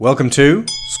Welcome to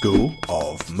School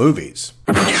of Movies.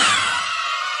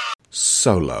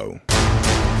 Solo.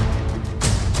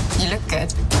 You look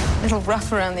good. A little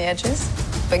rough around the edges,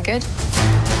 but good.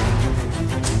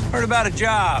 Heard about a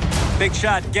job. Big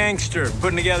shot gangster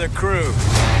putting together crew.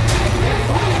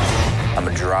 I'm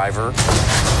a driver,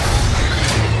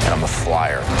 and I'm a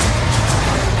flyer.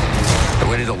 I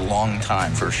waited a long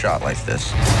time for a shot like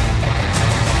this.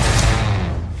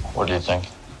 What do you think?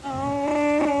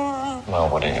 Well,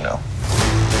 what do you know?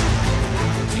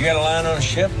 You got a line on a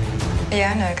ship?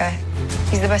 Yeah, I know a guy.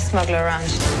 He's the best smuggler around.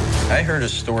 I heard a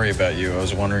story about you. I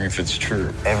was wondering if it's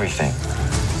true. Everything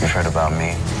you've heard about me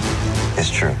is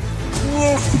true.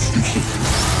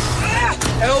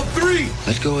 L3!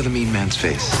 Let go of the mean man's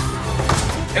face.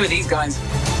 Who are these guys?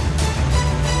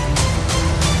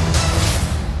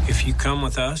 If you come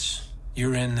with us,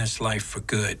 you're in this life for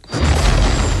good.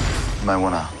 You might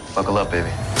want to buckle up, baby.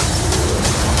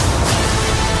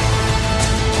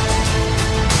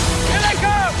 Here they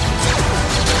come!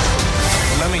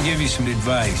 Let me give you some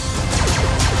advice.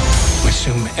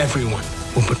 Assume everyone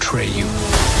will betray you,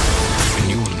 and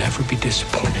you will never be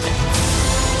disappointed.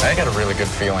 I got a really good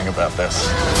feeling about this.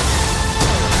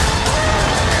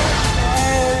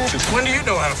 Since when do you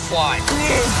know how to fly?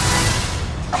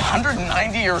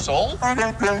 190 years old?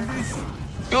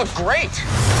 You look great.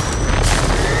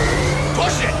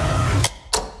 Push it!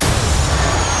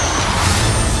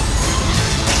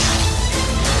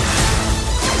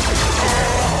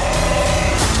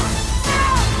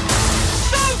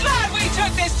 So glad we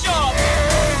took this job!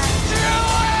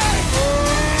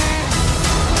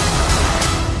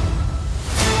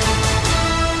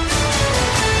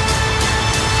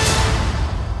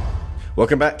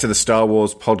 Welcome back to the Star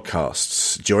Wars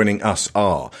podcasts. Joining us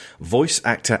are voice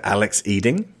actor Alex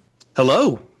Eding.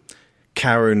 Hello.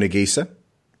 Kaoru Negisa.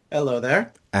 Hello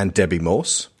there. And Debbie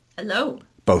Morse. Hello.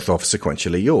 Both off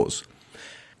Sequentially Yours.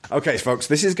 Okay, folks,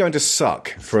 this is going to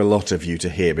suck for a lot of you to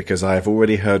hear because I have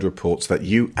already heard reports that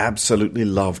you absolutely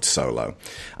loved Solo.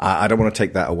 I don't want to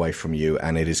take that away from you,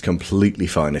 and it is completely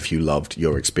fine if you loved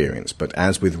your experience. But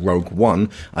as with Rogue One,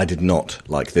 I did not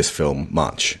like this film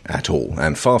much at all.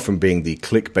 And far from being the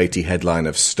clickbaity headline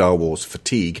of Star Wars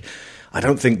fatigue, I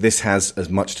don't think this has as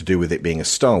much to do with it being a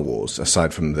Star Wars,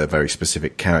 aside from the very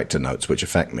specific character notes which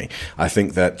affect me. I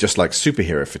think that, just like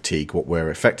superhero fatigue, what we're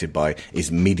affected by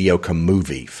is mediocre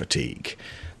movie fatigue.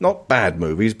 Not bad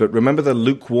movies, but remember the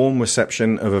lukewarm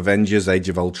reception of Avengers Age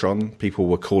of Ultron? People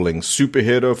were calling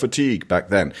superhero fatigue back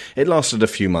then. It lasted a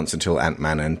few months until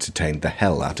Ant-Man entertained the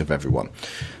hell out of everyone.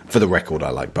 For the record, I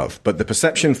like both. But the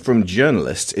perception from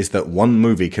journalists is that one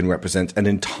movie can represent an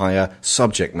entire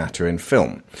subject matter in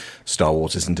film. Star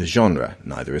Wars isn't a genre,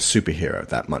 neither is superhero,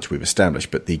 that much we've established,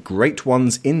 but the great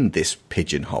ones in this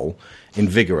pigeonhole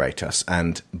invigorate us,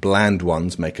 and bland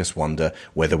ones make us wonder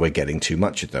whether we're getting too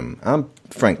much of them. I'm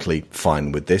frankly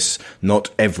fine with this.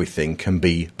 Not everything can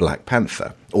be Black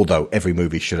Panther, although every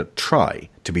movie should try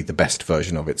to be the best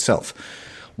version of itself.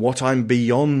 What I'm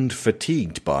beyond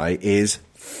fatigued by is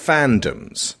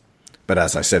fandoms. But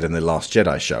as I said in the Last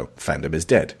Jedi show, fandom is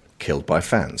dead, killed by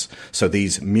fans. So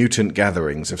these mutant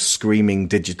gatherings of screaming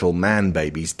digital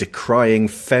man-babies decrying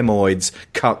femoids,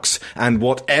 cucks, and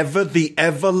whatever the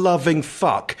ever-loving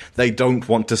fuck they don't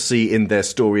want to see in their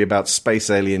story about space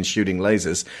aliens shooting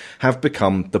lasers have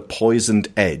become the poisoned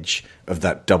edge of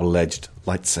that double-edged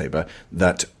lightsaber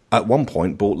that at one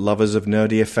point brought lovers of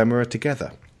nerdy ephemera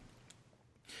together.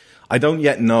 I don't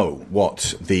yet know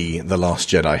what the Last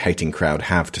Jedi hating crowd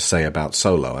have to say about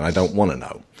Solo, and I don't want to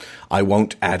know. I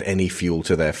won't add any fuel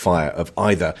to their fire of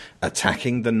either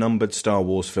attacking the numbered Star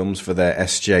Wars films for their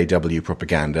SJW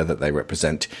propaganda that they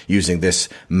represent, using this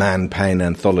man-pain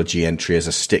anthology entry as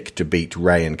a stick to beat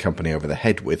Rey and company over the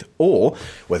head with, or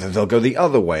whether they'll go the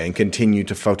other way and continue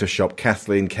to Photoshop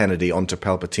Kathleen Kennedy onto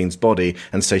Palpatine's body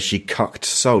and say she cucked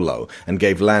Solo and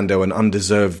gave Lando an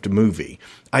undeserved movie.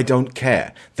 I don't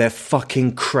care. They're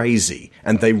fucking crazy,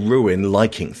 and they ruin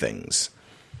liking things.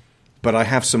 But I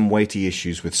have some weighty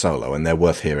issues with Solo, and they're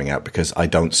worth hearing out because I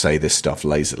don't say this stuff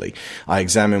lazily. I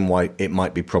examine why it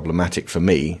might be problematic for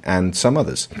me and some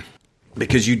others.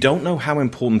 Because you don't know how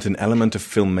important an element of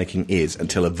filmmaking is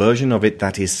until a version of it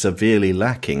that is severely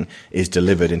lacking is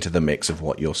delivered into the mix of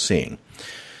what you're seeing.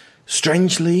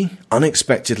 Strangely,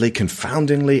 unexpectedly,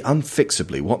 confoundingly,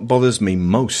 unfixably, what bothers me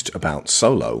most about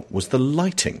Solo was the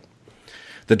lighting.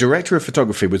 The director of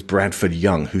photography was Bradford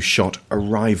Young, who shot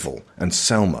Arrival and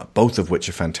Selma, both of which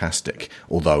are fantastic,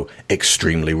 although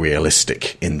extremely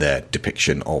realistic in their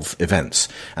depiction of events,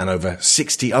 and over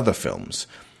 60 other films.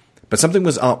 But something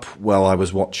was up while I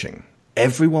was watching.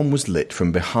 everyone was lit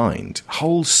from behind.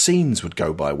 Whole scenes would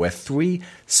go by where 3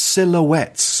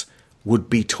 silhouettes would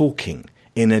be talking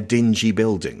in a dingy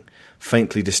building,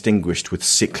 faintly distinguished with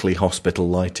sickly hospital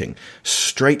lighting,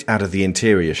 straight out of the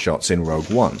interior shots in Rogue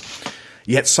One.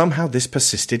 Yet somehow this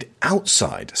persisted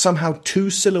outside. Somehow 2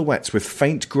 silhouettes with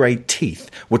faint grey teeth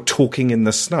were talking in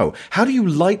the snow. How do you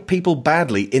light people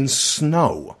badly in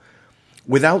snow?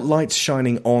 Without lights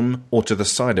shining on or to the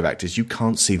side of actors, you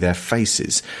can't see their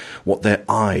faces, what their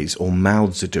eyes or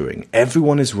mouths are doing.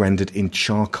 Everyone is rendered in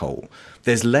charcoal.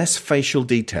 There's less facial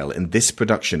detail in this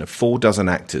production of 4 dozen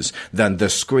actors than The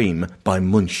Scream by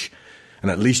Munch,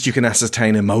 and at least you can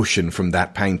ascertain emotion from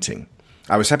that painting.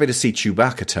 I was happy to see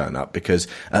Chewbacca turn up because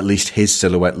at least his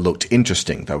silhouette looked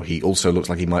interesting, though he also looks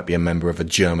like he might be a member of a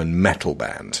German metal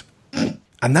band.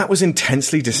 And that was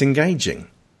intensely disengaging.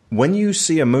 When you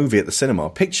see a movie at the cinema,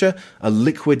 picture a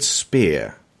liquid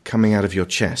spear coming out of your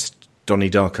chest, Donnie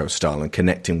Darko style, and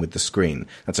connecting with the screen.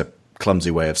 That's a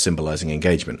clumsy way of symbolizing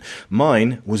engagement.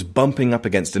 Mine was bumping up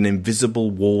against an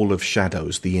invisible wall of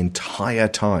shadows the entire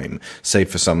time, save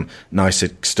for some nice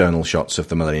external shots of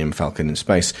the Millennium Falcon in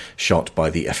space, shot by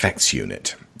the effects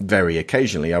unit. Very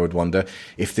occasionally I would wonder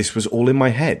if this was all in my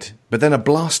head, but then a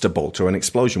blaster bolt or an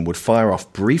explosion would fire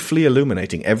off, briefly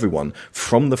illuminating everyone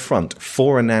from the front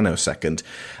for a nanosecond,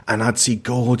 and I'd see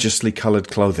gorgeously coloured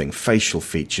clothing, facial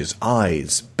features,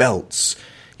 eyes, belts,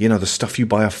 you know, the stuff you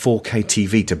buy a 4K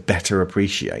TV to better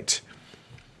appreciate.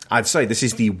 I'd say this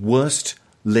is the worst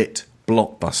lit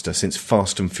blockbuster since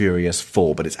Fast and Furious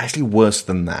 4, but it's actually worse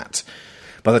than that.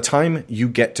 By the time you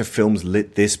get to films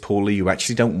lit this poorly, you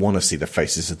actually don't want to see the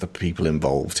faces of the people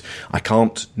involved. I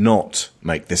can't not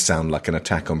make this sound like an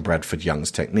attack on Bradford Young's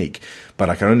technique, but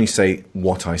I can only say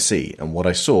what I see, and what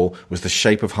I saw was the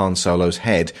shape of Han Solo's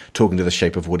head talking to the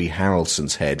shape of Woody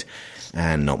Harrelson's head,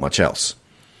 and not much else.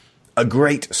 A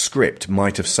great script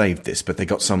might have saved this, but they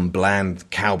got some bland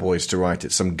cowboys to write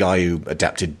it, some guy who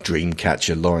adapted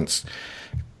Dreamcatcher, Lawrence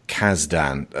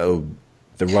Kasdan,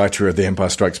 the writer of The Empire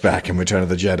Strikes Back and Return of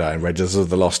the Jedi and Raiders of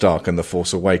the Lost Ark and The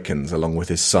Force Awakens, along with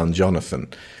his son Jonathan.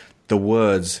 The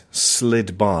words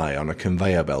slid by on a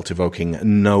conveyor belt, evoking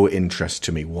no interest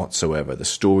to me whatsoever. The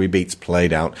story beats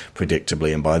played out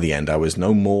predictably, and by the end I was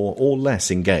no more or less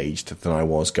engaged than I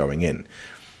was going in.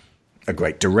 A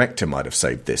great director might have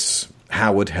saved this.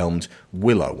 Howard helmed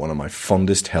Willow, one of my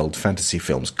fondest held fantasy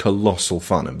films. Colossal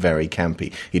fun and very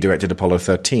campy. He directed Apollo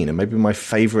 13 and maybe my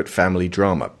favourite family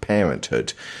drama,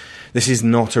 Parenthood. This is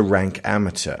not a rank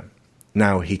amateur.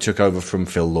 Now, he took over from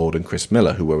Phil Lord and Chris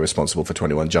Miller, who were responsible for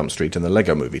 21 Jump Street and The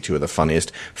Lego Movie, 2 of the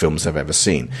funniest films I've ever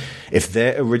seen. If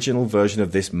their original version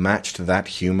of this matched that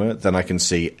humour, then I can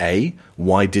see, A,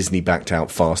 why Disney backed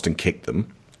out fast and kicked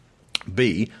them.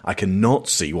 B, I cannot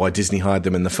see why Disney hired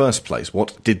them in the first place.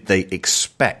 What did they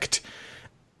expect?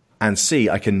 And C,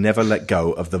 I can never let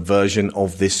go of the version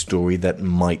of this story that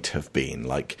might have been.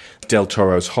 Like Del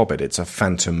Toro's Hobbit, it's a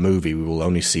phantom movie we will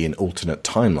only see in alternate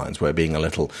timelines, where being a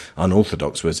little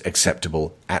unorthodox was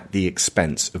acceptable at the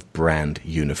expense of brand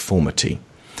uniformity.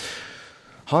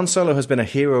 Han Solo has been a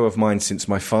hero of mine since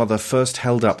my father first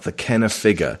held up the Kenner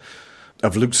figure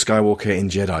of Luke Skywalker in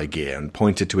Jedi gear and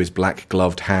pointed to his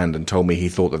black-gloved hand and told me he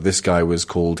thought that this guy was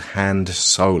called Hand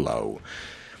Solo.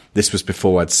 This was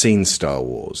before I'd seen Star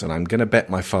Wars, and I'm going to bet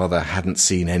my father hadn't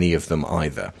seen any of them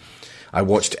either. I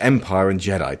watched Empire and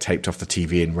Jedi taped off the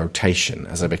TV in rotation.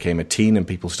 As I became a teen and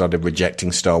people started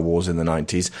rejecting Star Wars in the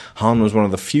 90s, Han was one of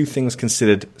the few things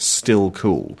considered still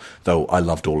cool, though I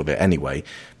loved all of it anyway,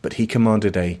 but he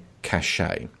commanded a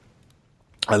cachet.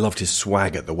 I loved his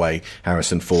swagger, the way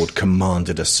Harrison Ford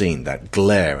commanded a scene, that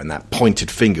glare and that pointed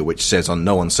finger which says on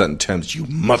no uncertain terms, "You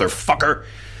motherfucker!"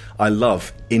 I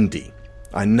love Indy.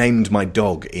 I named my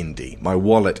dog Indy. My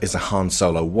wallet is a Han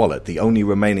Solo wallet. The only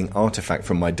remaining artifact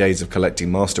from my days of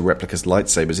collecting Master Replicas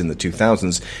lightsabers in the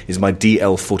 2000s is my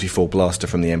DL-44 blaster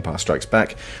from The Empire Strikes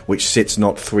Back, which sits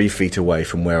not 3 feet away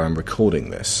from where I'm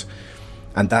recording this.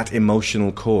 And that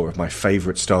emotional core of my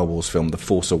favourite Star Wars film, The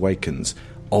Force Awakens,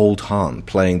 old Han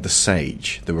playing the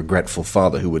sage, the regretful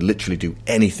father who would literally do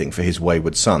anything for his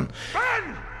wayward son.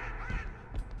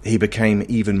 He became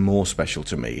even more special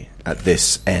to me at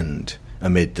this end,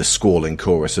 amid the squalling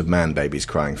chorus of man-babies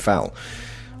crying foul.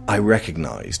 I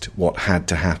recognised what had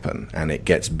to happen, and it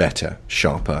gets better,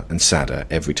 sharper and sadder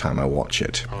every time I watch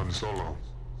it. Han Solo,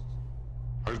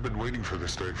 I've been waiting for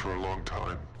this day for a long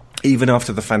time. Even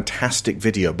after the fantastic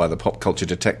video by the Pop Culture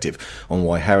Detective on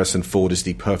why Harrison Ford is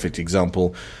the perfect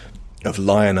example of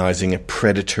lionizing a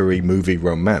predatory movie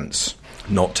romance,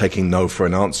 not taking no for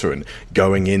an answer and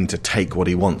going in to take what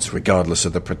he wants, regardless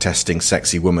of the protesting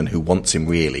sexy woman who wants him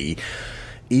really,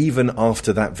 even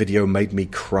after that video made me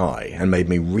cry and made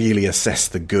me really assess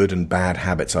the good and bad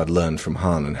habits I'd learned from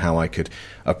Han and how I could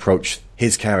approach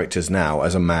his characters now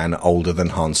as a man older than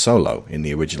Han Solo in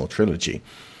the original trilogy.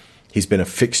 He's been a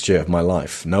fixture of my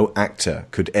life. No actor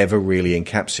could ever really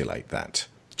encapsulate that.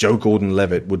 Joe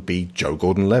Gordon-Levitt would be Joe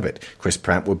Gordon-Levitt. Chris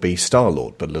Pratt would be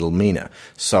Star-Lord, but a little meaner.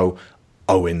 So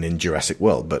Owen in Jurassic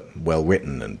World, but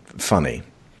well-written and funny.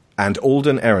 And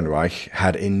Alden Ehrenreich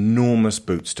had enormous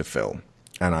boots to fill,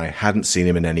 and I hadn't seen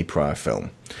him in any prior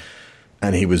film.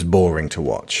 And he was boring to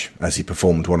watch, as he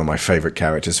performed one of my favourite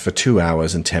characters for 2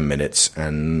 hours and 10 minutes,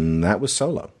 and that was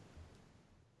Solo.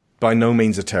 By no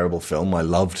means a terrible film. I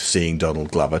loved seeing Donald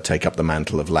Glover take up the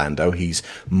mantle of Lando. He's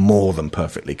more than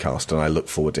perfectly cast, and I look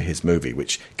forward to his movie,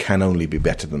 which can only be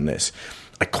better than this.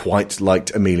 I quite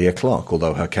liked Emilia Clarke,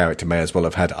 although her character may as well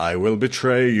have had "I will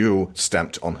betray you"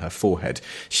 stamped on her forehead.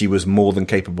 She was more than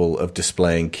capable of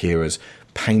displaying Kira's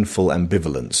painful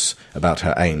ambivalence about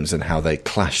her aims and how they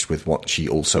clashed with what she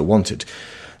also wanted.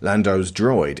 Lando's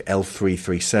droid,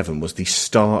 L337, was the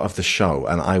star of the show,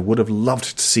 and I would have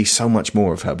loved to see so much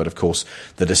more of her, but of course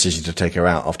the decision to take her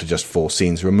out after just 4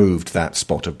 scenes removed that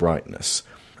spot of brightness.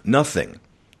 Nothing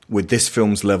with this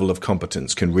film's level of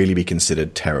competence can really be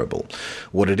considered terrible.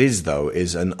 What it is, though,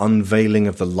 is an unveiling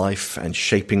of the life and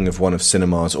shaping of one of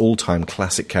cinema's all-time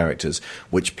classic characters,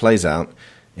 which plays out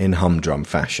in humdrum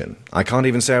fashion. I can't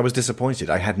even say I was disappointed.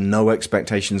 I had no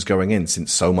expectations going in,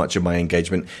 since so much of my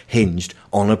engagement hinged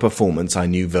on a performance I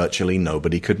knew virtually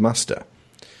nobody could muster.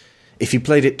 If you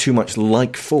played it too much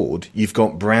like Ford, you've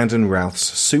got Brandon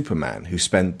Routh's Superman, who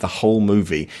spent the whole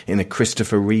movie in a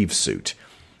Christopher Reeve suit.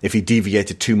 If he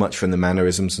deviated too much from the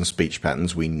mannerisms and speech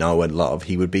patterns we know and love,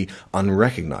 he would be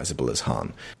unrecognisable as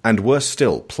Han. And worse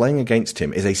still, playing against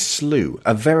him is a slew,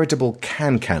 a veritable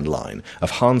can-can line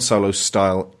of Han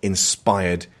Solo-style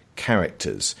inspired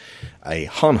characters. A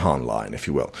Han line, if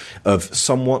you will, of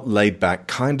somewhat laid-back,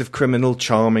 kind of criminal,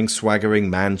 charming, swaggering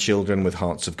man-children with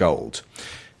hearts of gold.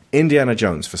 Indiana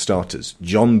Jones, for starters,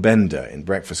 John Bender in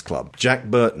Breakfast Club, Jack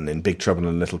Burton in Big Trouble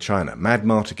in Little China, Mad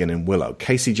Martigan in Willow,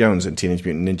 Casey Jones in Teenage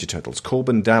Mutant Ninja Turtles,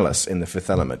 Corbin Dallas in The Fifth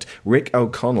Element, Rick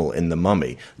O'Connell in The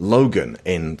Mummy, Logan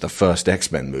in the first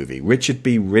X-Men movie, Richard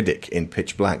B. Riddick in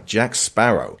Pitch Black, Jack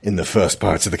Sparrow in the first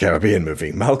Pirates of the Caribbean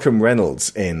movie, Malcolm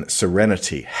Reynolds in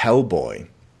Serenity, Hellboy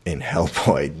in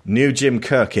Hellboy, new Jim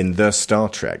Kirk in The Star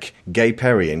Trek, Gay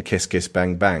Perry in Kiss Kiss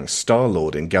Bang Bang,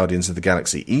 Star-Lord in Guardians of the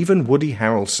Galaxy, even Woody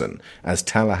Harrelson as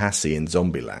Tallahassee in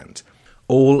Zombieland.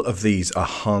 All of these are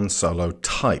Han Solo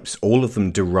types. All of them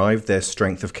derive their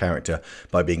strength of character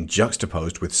by being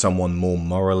juxtaposed with someone more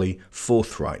morally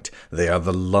forthright. They are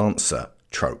the Lancer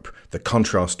trope, the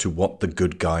contrast to what the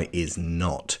good guy is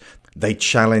not. They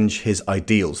challenge his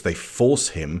ideals. They force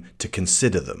him to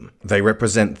consider them. They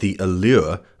represent the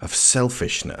allure of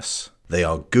selfishness. They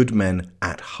are good men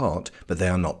at heart, but they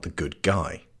are not the good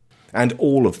guy. And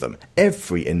all of them,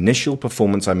 every initial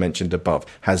performance I mentioned above,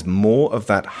 has more of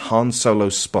that Han Solo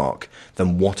spark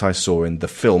than what I saw in the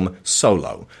film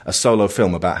Solo, a Solo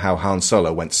film about how Han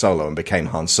Solo went solo and became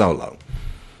Han Solo.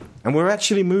 And we're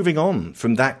actually moving on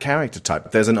from that character type.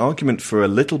 There's an argument for a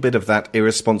little bit of that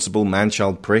irresponsible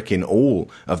man-child prick in all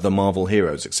of the Marvel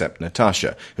heroes, except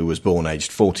Natasha, who was born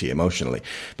aged 40 emotionally.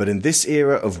 But in this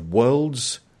era of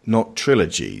worlds, not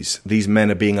trilogies, these men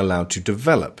are being allowed to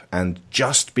develop, and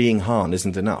just being Han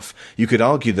isn't enough. You could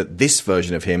argue that this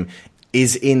version of him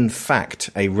is in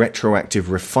fact a retroactive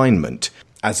refinement,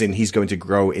 as in he's going to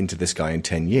grow into this guy in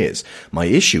 10 years. My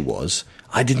issue was,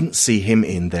 I didn't see him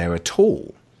in there at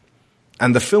all.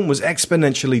 And the film was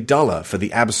exponentially duller for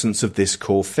the absence of this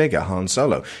core figure, Han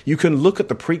Solo. You can look at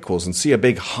the prequels and see a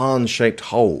big Han-shaped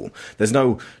hole. There's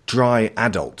no dry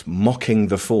adult mocking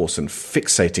the Force and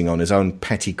fixating on his own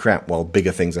petty crap while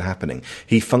bigger things are happening.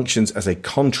 He functions as a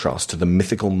contrast to the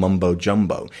mythical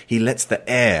mumbo-jumbo. He lets the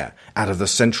air out of the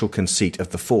central conceit of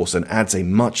the Force and adds a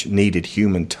much-needed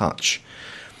human touch.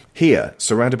 Here,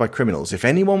 surrounded by criminals, if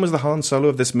anyone was the Han Solo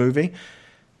of this movie,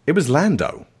 it was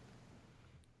Lando.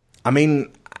 I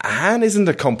mean, Han isn't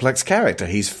a complex character.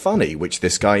 He's funny, which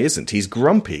this guy isn't. He's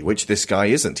grumpy, which this guy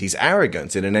isn't. He's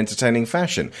arrogant in an entertaining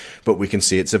fashion, but we can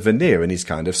see it's a veneer and he's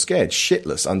kind of scared,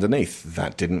 shitless underneath.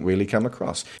 That didn't really come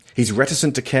across. He's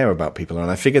reticent to care about people, and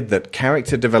I figured that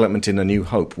character development in A New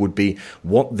Hope would be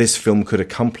what this film could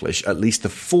accomplish, at least the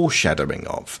foreshadowing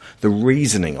of, the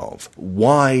reasoning of.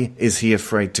 Why is he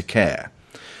afraid to care?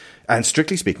 And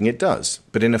strictly speaking, it does,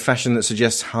 but in a fashion that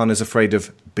suggests Han is afraid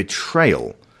of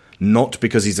betrayal, not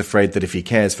because he's afraid that if he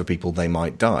cares for people, they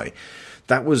might die.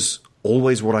 That was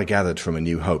always what I gathered from A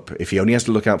New Hope. If he only has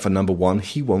to look out for number one,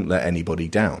 he won't let anybody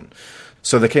down.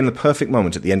 So there came the perfect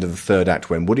moment at the end of the third act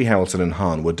when Woody Harrelson and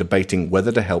Han were debating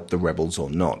whether to help the rebels or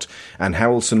not, and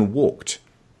Harrelson walked.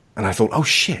 And I thought, oh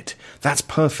shit, that's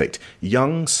perfect.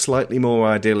 Young, slightly more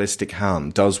idealistic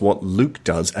Han does what Luke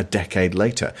does a decade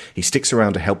later. He sticks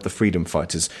around to help the freedom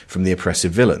fighters from the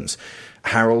oppressive villains.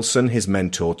 Harrelson, his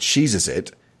mentor, cheeses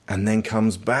it, and then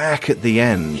comes back at the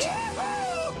end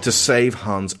to save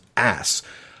Han's ass,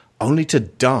 only to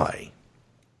die.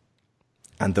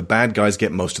 And the bad guys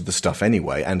get most of the stuff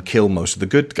anyway, and kill most of the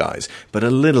good guys. But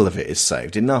a little of it is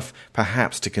saved, enough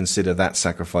perhaps to consider that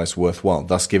sacrifice worthwhile,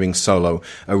 thus giving Solo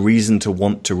a reason to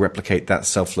want to replicate that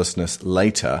selflessness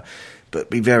later, but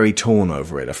be very torn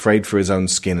over it, afraid for his own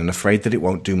skin, and afraid that it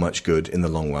won't do much good in the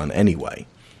long run anyway.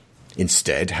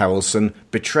 Instead, Harrelson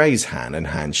betrays Han and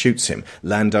Han shoots him.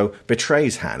 Lando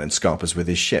betrays Han and scarpers with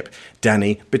his ship.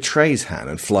 Danny betrays Han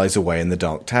and flies away in the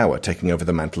Dark Tower, taking over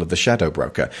the mantle of the Shadow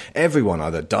Broker. Everyone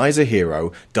either dies a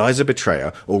hero, dies a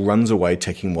betrayer, or runs away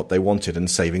taking what they wanted and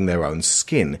saving their own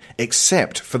skin,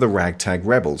 except for the ragtag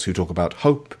rebels who talk about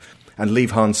hope and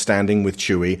leave Han standing with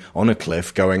Chewie on a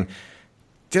cliff going,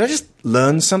 "Did I just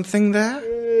learn something there?"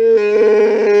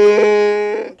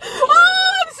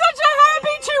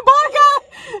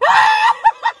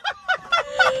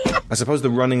 I suppose the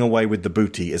running away with the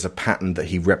booty is a pattern that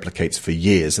he replicates for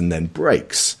years and then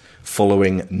breaks,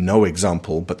 following no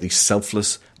example but the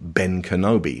selfless Ben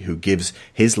Kenobi, who gives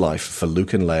his life for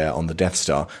Luke and Leia on the Death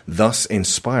Star, thus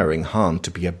inspiring Han to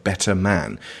be a better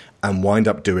man, and wind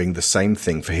up doing the same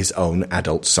thing for his own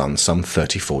adult son some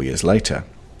 34 years later.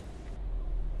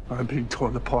 I'm being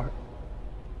torn apart.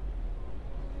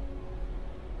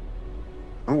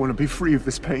 I want to be free of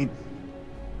this pain.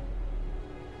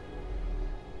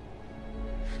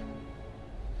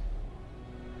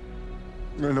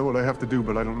 I know what I have to do,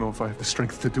 but I don't know if I have the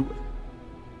strength to do it.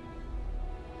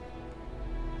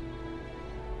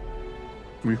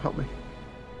 Will you help me?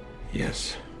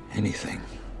 Yes, anything.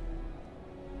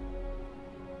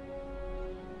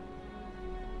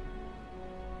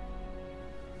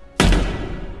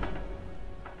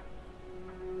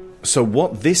 So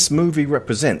what this movie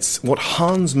represents, what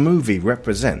Han's movie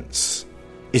represents,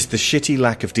 is the shitty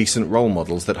lack of decent role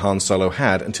models that Han Solo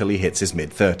had until he hits his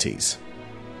mid-30s.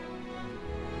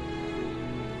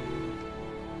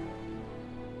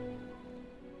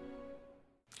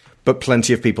 But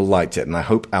plenty of people liked it, and I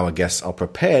hope our guests are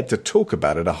prepared to talk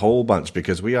about it a whole bunch,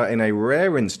 because we are in a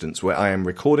rare instance where I am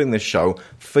recording this show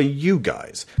for you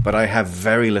guys, but I have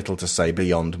very little to say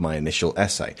beyond my initial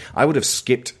essay. I would have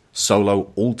skipped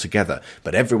Solo altogether,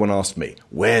 but everyone asked me,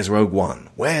 where's Rogue One?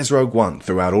 Where's Rogue One?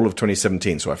 Throughout all of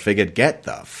 2017, so I figured, get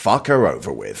the fucker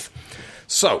over with.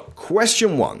 So,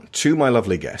 question one to my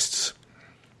lovely guests,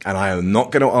 and I am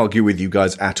not going to argue with you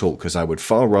guys at all, because I would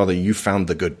far rather you found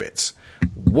the good bits.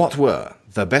 What were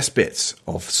the best bits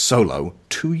of Solo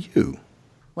to you?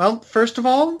 Well, first of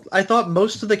all, I thought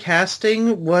most of the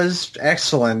casting was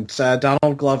excellent.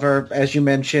 Donald Glover, as you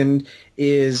mentioned,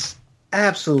 is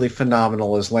absolutely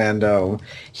phenomenal as Lando.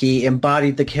 He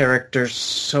embodied the character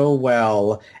so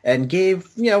well and gave,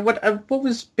 what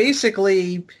was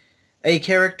basically a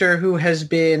character who has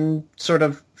been sort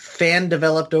of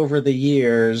fan-developed over the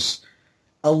years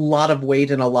a lot of weight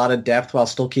and a lot of depth while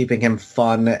still keeping him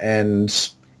fun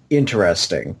and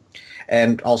interesting.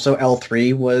 And also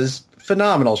L3 was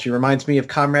phenomenal. She reminds me of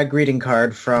Comrade Greeting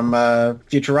Card from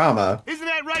Futurama. Isn't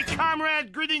that right,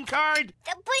 Comrade Greeting Card?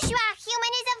 The bourgeois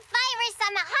human is a virus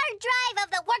on the hard drive of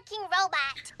the working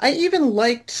robot. I even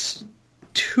liked,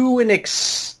 to an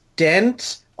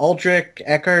extent, Aldrich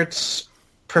Eckart's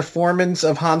performance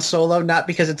of Han Solo, not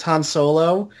because it's Han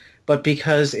Solo, but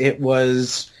because it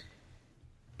was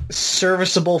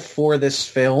serviceable for this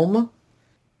film,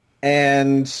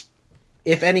 and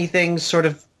if anything, sort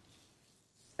of,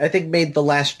 I think made The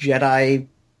Last Jedi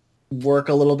work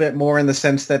a little bit more in the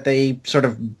sense that they sort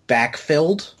of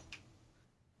backfilled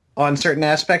on certain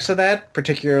aspects of that,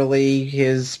 particularly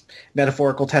his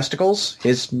metaphorical testicles,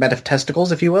 his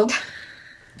metatesticles, if you will.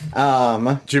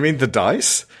 Do you mean the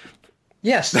dice?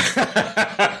 Yes.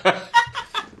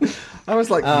 I was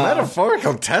like,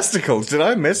 metaphorical testicles? Did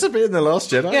I miss a bit in The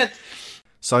Last Jedi? Yeah.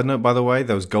 Side note, by the way,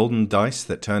 those golden dice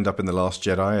that turned up in The Last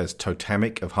Jedi as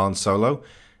totemic of Han Solo,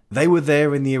 they were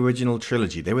there in the original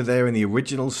trilogy. They were there in the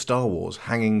original Star Wars,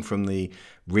 hanging from the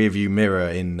rearview mirror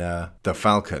in the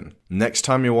Falcon. Next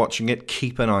time you're watching it,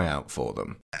 keep an eye out for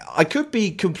them. I could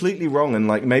be completely wrong, and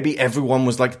maybe everyone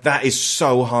was like, that is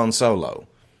so Han Solo.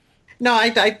 No,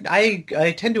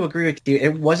 I tend to agree with you.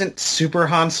 It wasn't super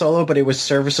Han Solo, but it was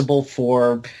serviceable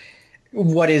for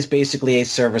what is basically a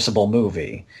serviceable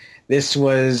movie. This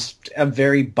was a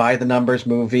very by-the-numbers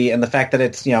movie, and the fact that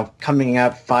it's, coming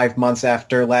out 5 months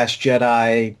after Last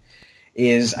Jedi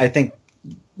is, I think,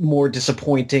 more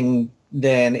disappointing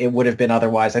than it would have been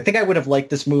otherwise. I think I would have liked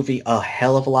this movie a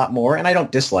hell of a lot more, and I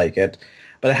don't dislike it,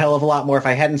 but a hell of a lot more if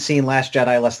I hadn't seen Last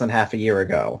Jedi less than half a year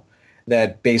ago,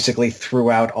 that basically threw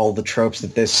out all the tropes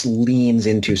that this leans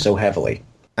into so heavily.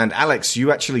 And Alex,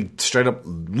 you actually straight up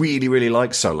really, really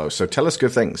like Solo, so tell us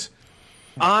good things.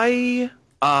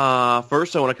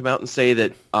 First, I want to come out and say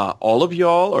that all of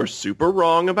y'all are super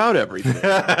wrong about everything.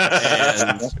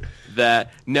 And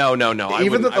that, no.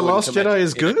 Even that The Last Jedi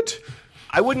is good?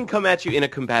 I wouldn't come at you in a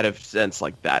combative sense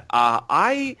like that.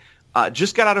 I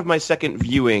just got out of my second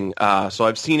viewing, so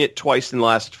I've seen it twice in the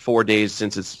last 4 days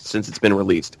since it's been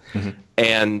released. Mm-hmm.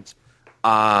 And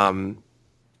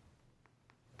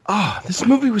this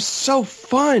movie was so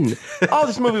fun.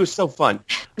 This movie was so fun.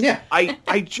 Yeah.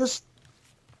 I just,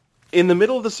 in the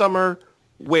middle of the summer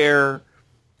where,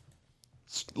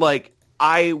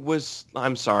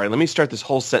 I'm sorry, let me start this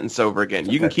whole sentence over again.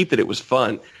 You can keep that it was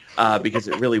fun, because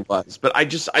it really was. But I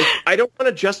don't want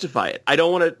to justify it. I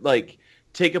don't want to,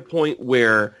 take a point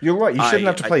where... You're right, you shouldn't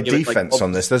have to play defense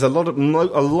on this. There's a lot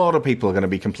of people are going to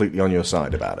be completely on your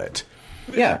side about it.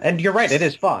 Yeah, and you're right, it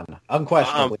is fun,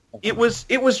 unquestionably. It was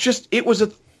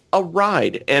a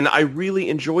ride, and I really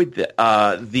enjoyed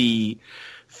the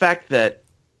fact that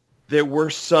there were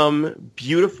some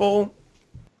beautiful...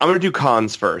 I'm going to do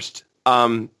cons first.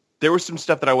 There was some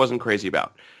stuff that I wasn't crazy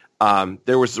about.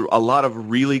 There was a lot of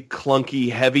really clunky,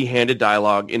 heavy-handed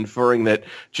dialogue inferring that,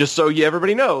 just so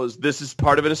everybody knows, this is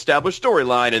part of an established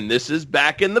storyline, and this is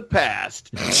back in the past.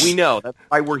 We know. That's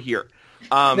why we're here.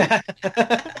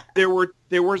 There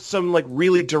were some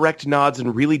really direct nods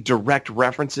and really direct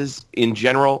references in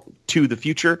general to the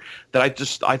future that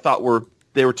I thought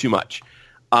they were too much.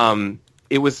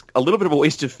 It was a little bit of a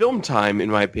waste of film time, in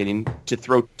my opinion, to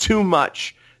throw too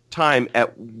much time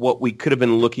at what we could have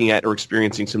been looking at or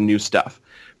experiencing some new stuff.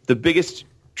 The biggest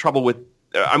trouble with,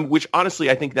 which honestly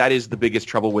I think that is the biggest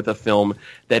trouble with a film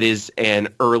that is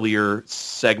an earlier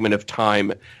segment of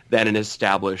time than an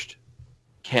established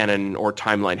canon or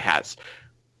timeline has.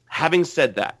 Having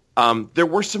said that, there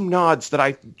were some nods that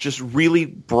I just really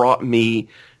brought me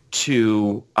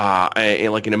to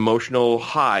an emotional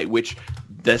high, which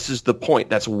this is the point.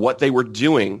 That's what they were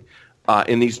doing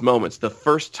in these moments. The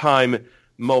first time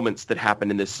moments that happened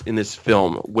in this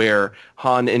film where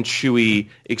Han and Chewie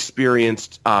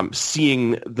experienced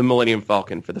seeing the Millennium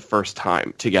Falcon for the first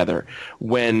time together.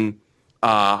 When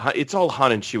it's all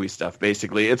Han and Chewie stuff,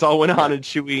 basically. It's all when Han and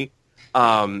Chewie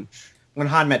when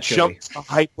Han met Chewie jumped to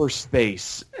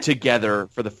hyperspace together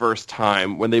for the first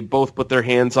time, when they both put their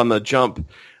hands on the jump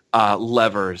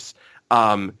levers,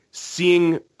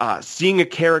 seeing a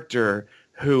character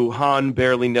who Han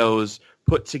barely knows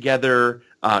put together,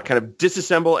 kind of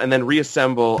disassemble and then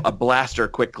reassemble a blaster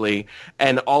quickly,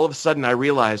 and all of a sudden I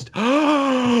realized,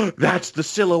 that's the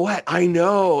silhouette I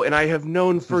know and I have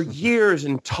known for years,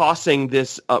 and tossing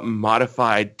this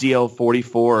modified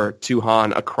DL-44 to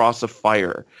Han across a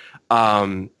fire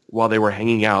while they were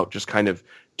hanging out, just kind of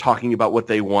talking about what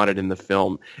they wanted in the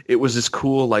film. It was this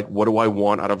cool, what do I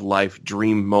want out of life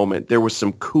dream moment. There was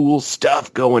some cool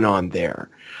stuff going on there.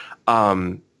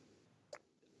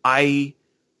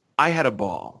 I had a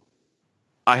ball.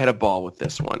 I had a ball with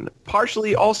this one.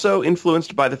 Partially also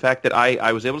influenced by the fact that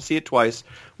I was able to see it twice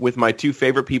with my two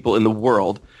favorite people in the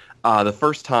world. The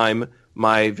first time,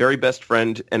 my very best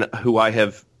friend, and who I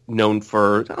have known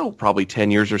for probably 10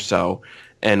 years or so,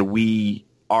 and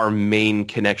our main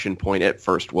connection point at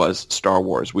first was Star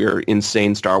Wars. We are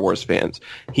insane Star Wars fans.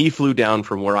 He flew down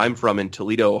from where I'm from in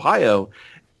Toledo, Ohio,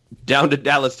 down to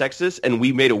Dallas, Texas, and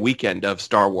we made a weekend of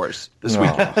Star Wars this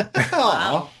weekend.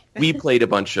 We played a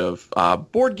bunch of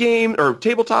board game or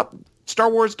tabletop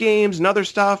Star Wars games and other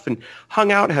stuff, and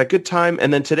hung out and had a good time.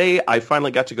 And then today I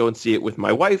finally got to go and see it with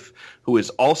my wife, who is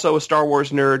also a Star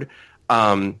Wars nerd.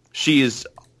 She is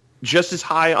just as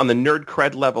high on the nerd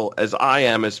cred level as I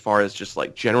am as far as just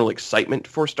general excitement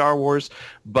for Star Wars,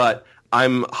 but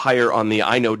I'm higher on the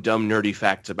I know dumb nerdy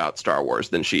facts about Star Wars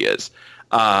than she is.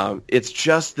 It's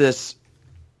just this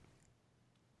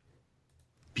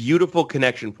beautiful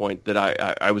connection point that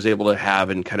I was able to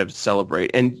have and kind of celebrate.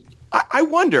 And I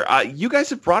wonder, you guys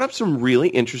have brought up some really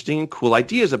interesting and cool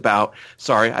ideas about,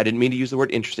 sorry, I didn't mean to use the word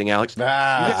interesting, Alex.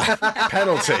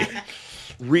 Penalty.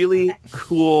 Really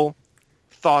cool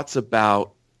thoughts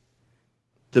about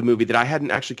the movie that I hadn't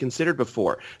actually considered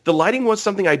before. The lighting was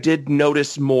something I did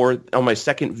notice more on my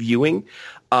second viewing.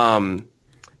 And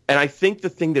I think the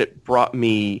thing that it brought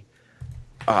me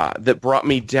that brought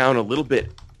me down a little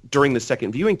bit during the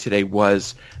second viewing today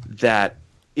was that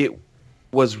it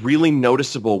was really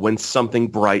noticeable when something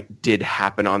bright did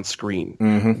happen on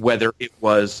screen, whether it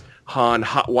was Han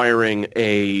hot-wiring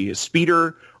a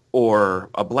speeder or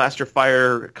a blaster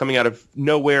fire coming out of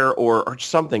nowhere or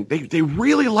something. They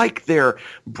really like their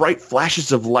bright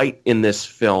flashes of light in this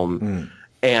film.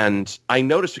 And I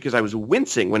noticed because I was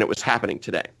wincing when it was happening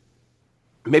today.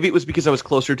 Maybe it was because I was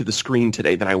closer to the screen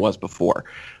today than I was before.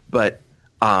 But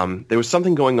there was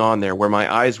something going on there where my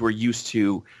eyes were used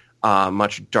to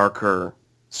much darker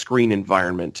screen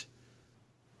environment,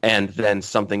 and then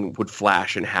something would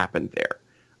flash and happen there.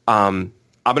 I'm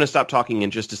going to stop talking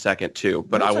in just a second, too.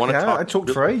 But I want to talk. I talked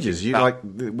for ages. We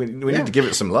need to give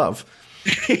it some love.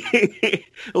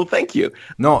 Well, thank you.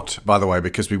 Not, by the way,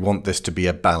 because we want this to be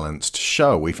a balanced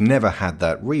show. We've never had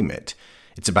that remit.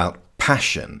 It's about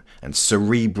passion and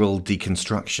cerebral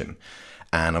deconstruction.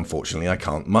 And unfortunately, I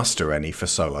can't muster any for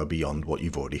Solo beyond what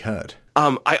you've already heard.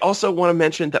 I also want to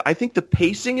mention that I think the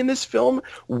pacing in this film,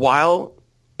 while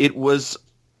it was,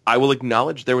 I will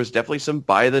acknowledge there was definitely some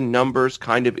by-the-numbers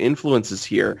kind of influences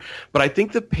here, but I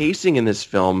think the pacing in this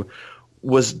film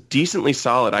was decently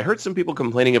solid. I heard some people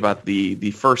complaining about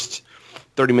the first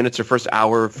 30 minutes or first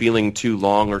hour feeling too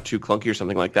long or too clunky or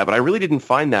something like that, but I really didn't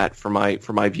find that for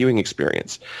my viewing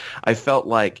experience. I felt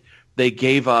like they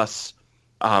gave us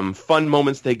fun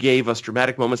moments, they gave us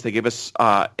dramatic moments, they gave us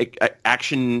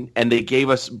action, and they gave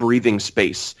us breathing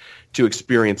space to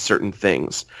experience certain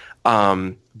things.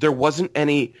 There wasn't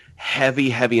any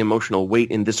heavy emotional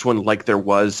weight in this one like there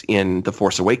was in The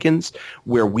Force Awakens,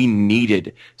 where we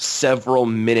needed several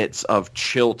minutes of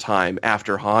chill time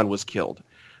after Han was killed.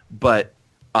 But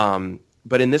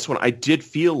in this one, I did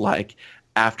feel like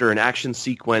after an action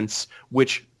sequence,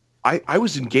 which I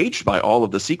was engaged by all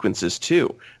of the sequences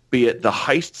too, be it the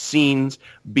heist scenes,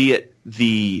 be it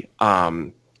the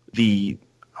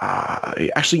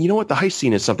actually, you know what? The heist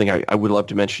scene is something I would love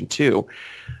to mention too.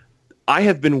 I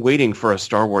have been waiting for a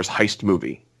Star Wars heist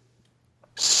movie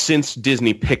since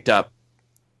Disney picked up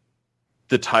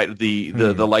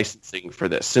the licensing for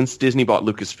this. Since Disney bought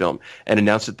Lucasfilm and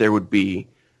announced that there would be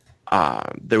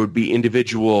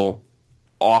individual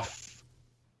off,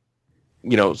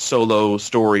 solo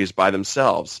stories by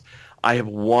themselves. I have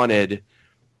wanted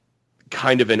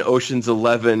kind of an Ocean's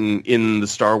 11 in the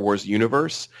Star Wars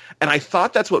universe, and I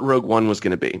thought that's what Rogue One was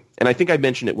going to be. And I think I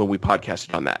mentioned it when we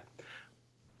podcasted on that.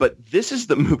 But this is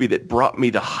the movie that brought me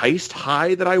the heist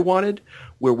high that I wanted,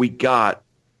 where we got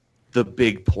the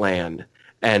big plan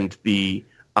and the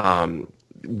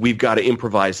we've got to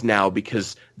improvise now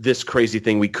because this crazy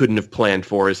thing we couldn't have planned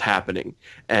for is happening,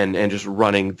 and just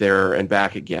running there and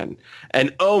back again.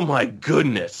 And oh my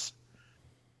goodness,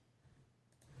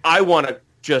 I want to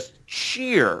just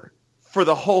cheer for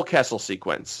the whole Kessel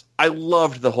sequence. I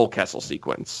loved the whole Kessel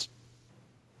sequence.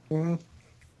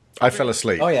 I fell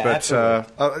asleep, but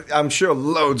I'm sure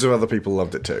loads of other people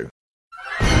loved it too.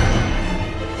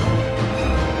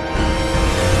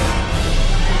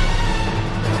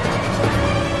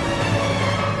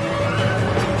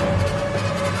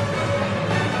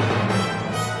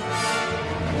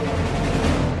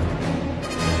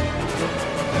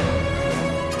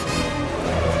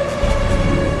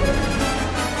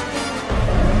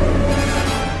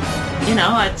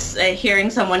 It's hearing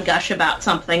someone gush about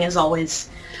something is always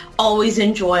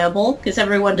enjoyable because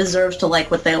everyone deserves to like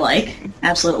what they like.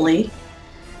 Absolutely.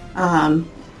 I'm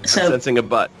sensing a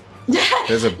butt.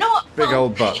 There's a big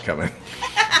old butt coming.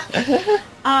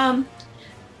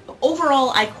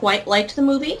 Overall, I quite liked the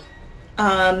movie.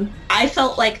 I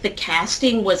felt like the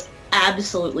casting was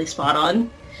absolutely spot on.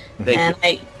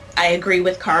 I agree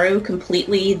with Kaoru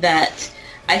completely that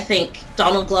I think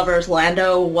Donald Glover's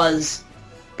Lando was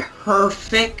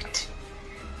perfect,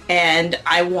 and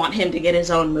I want him to get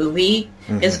his own movie.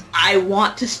 I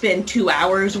want to spend 2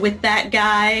 hours with that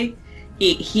guy.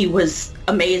 He was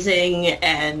amazing,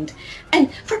 and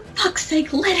for fuck's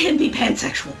sake, let him be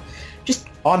pansexual. Just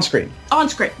on screen.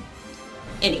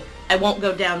 Anyway, I won't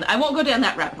go down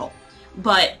that rabbit hole.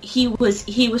 But he was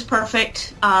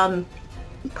perfect.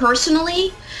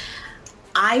 Personally,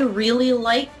 I really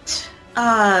liked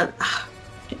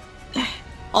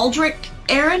Aldrich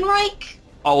Ehrenreich?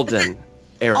 Alden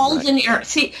Ehrenreich.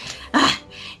 See,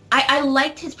 I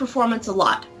liked his performance a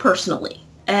lot, personally.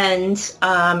 And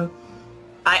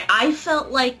I felt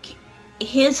like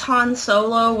his Han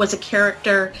Solo was a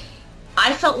character.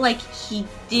 I felt like he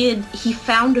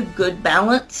found a good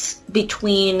balance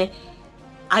between,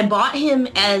 I bought him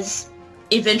as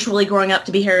eventually growing up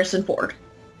to be Harrison Ford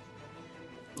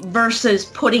versus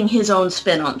putting his own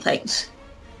spin on things.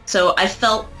 So I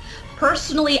felt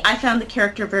personally, I found the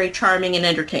character very charming and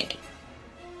entertaining.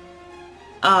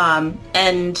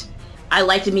 And I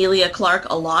liked Emilia Clarke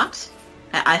a lot.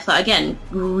 I thought, again,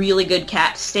 really good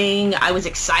casting. I was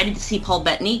excited to see Paul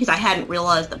Bettany because I hadn't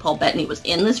realized that Paul Bettany was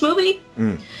in this movie.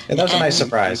 And that was a nice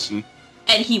surprise. And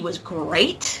he was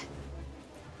great.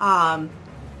 And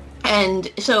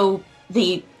so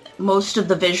most of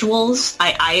the visuals,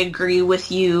 I agree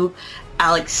with you,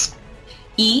 Alex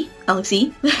E.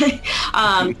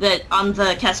 That on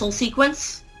the Kessel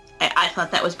sequence, I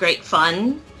thought that was great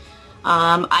fun.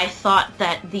 I thought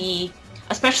that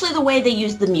especially the way they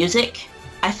used the music,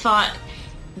 I thought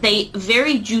they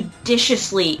very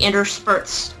judiciously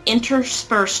interspersed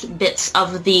bits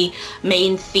of the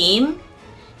main theme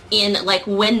in, like,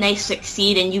 when they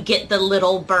succeed and you get the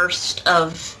little burst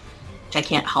of, which I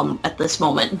can't hum at this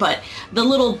moment, but the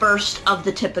little burst of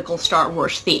the typical Star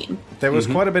Wars theme. There was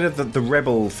quite a bit of the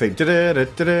Rebel theme in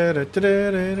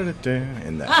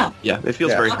there. Oh. Yeah, it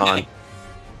feels very Han.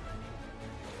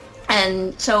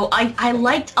 And so I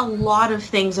liked a lot of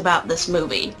things about this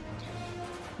movie.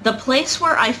 The place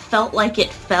where I felt like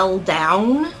it fell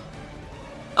down...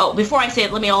 Oh, before I say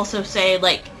it, let me also say,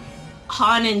 like,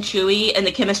 Han and Chewie and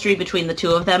the chemistry between the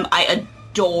two of them, I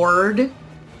adored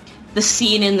the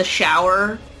scene in the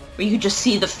shower where you could just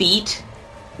see the feet.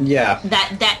 Yeah.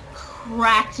 That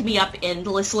cracked me up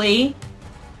endlessly.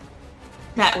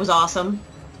 That was awesome.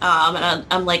 And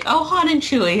I'm like, oh, Han and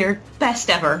Chewie, you're best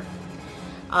ever.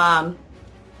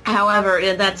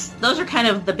 However, those are kind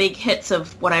of the big hits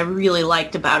of what I really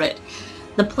liked about it.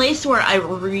 The place where I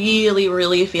really,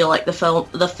 really feel like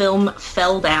the film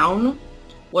fell down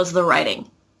was the writing.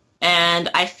 And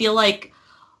I feel like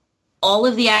all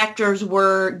of the actors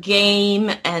were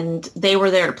game and they were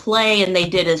there to play and they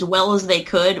did as well as they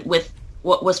could with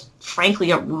what was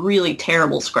frankly a really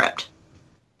terrible script.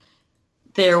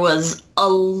 There was a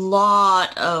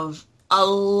lot of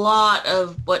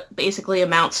what basically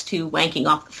amounts to wanking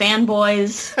off the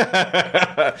fanboys.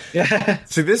 Yeah.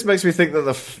 See, this makes me think that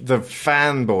the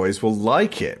fanboys will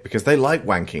like it because they like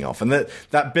wanking off, and that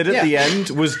bit at the end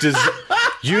was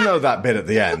that bit at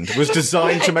the end was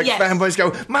designed to make fanboys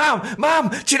go, "Mom,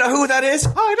 do you know who that is?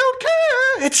 I don't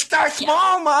care. It's Darth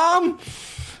Maul, Mom."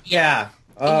 Yeah.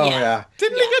 Oh yeah.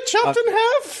 Didn't he get chopped in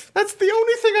half? That's the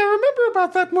only thing I remember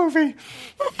about that movie.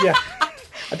 Yeah.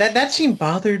 That scene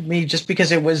bothered me just because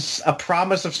it was a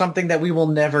promise of something that we will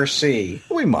never see.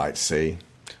 We might see.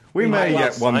 We may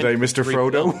yet one day, Mr.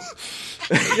 Frodo.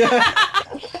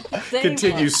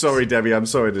 Continue. Sorry, Debbie. I'm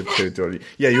sorry to you.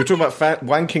 Yeah, you were talking about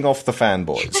wanking off the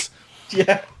fanboys.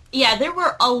 Yeah. Yeah, there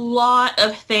were a lot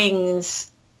of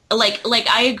things. Like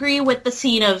I agree with the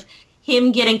scene of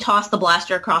him getting tossed the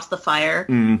blaster across the fire.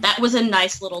 That was a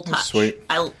nice little touch. Sweet.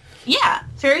 Yeah,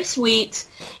 very sweet.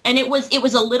 And it was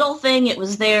a little thing. It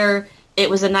was there. It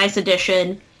was a nice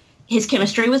addition. His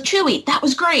chemistry with Chewie, that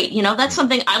was great. You know, that's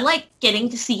something I like getting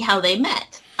to see how they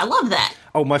met. I love that.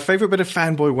 Oh, my favorite bit of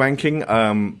fanboy wanking,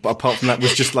 apart from that,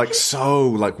 was just like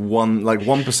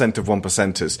 1% of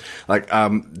 1%ers. Like,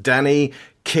 Danny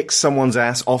kicks someone's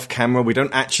ass off camera. We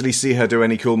don't actually see her do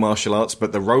any cool martial arts,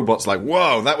 but the robot's like,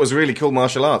 whoa, that was really cool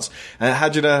martial arts.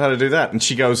 How'd you know how to do that? And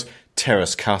she goes,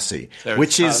 Terras Kasi,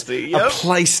 which is a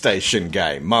PlayStation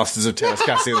game, Masters of Terras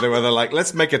Kasi, where they're like,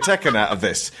 let's make a Tekken out of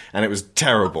this. And it was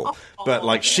terrible. But,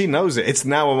 like, she knows it. It's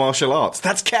now a martial arts.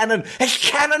 That's canon. It's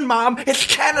canon, Mom. It's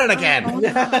canon again.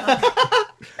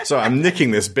 So I'm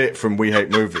nicking this bit from We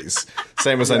Hate Movies.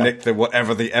 Same as I nicked the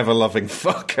whatever the ever-loving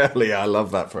fuck earlier. I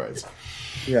love that phrase.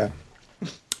 Yeah.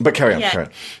 But carry on.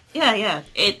 Yeah.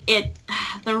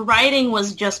 The writing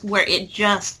was just where it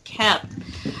just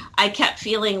I kept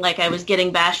feeling like I was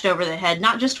getting bashed over the head,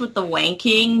 not just with the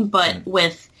wanking, but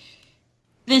with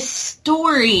this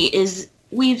story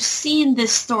we've seen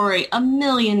this story a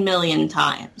million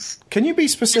times. Can you be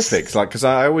specific? Like, because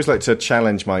I always like to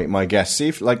challenge my guests. See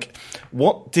if, like,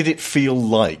 what did it feel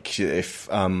like if,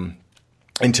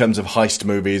 in terms of heist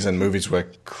movies and movies where,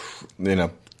 you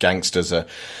know, gangsters are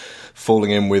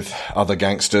falling in with other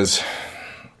gangsters?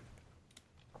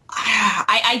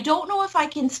 I don't know if I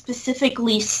can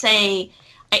specifically say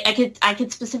I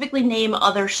could specifically name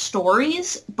other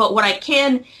stories, but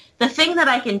the thing that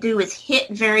I can do is hit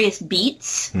various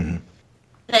beats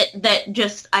that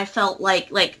just I felt like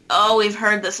oh, we've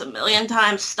heard this a million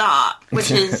times, stop,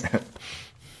 which is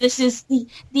this is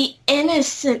the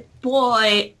innocent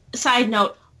boy. Side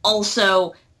note,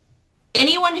 also,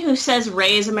 anyone who says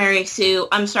Rey is a Mary Sue,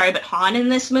 I'm sorry, but Han in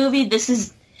this movie, this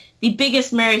is the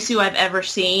biggest Mary Sue I've ever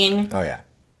seen. Oh, yeah.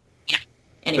 Yeah.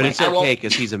 Anyway, but it's okay,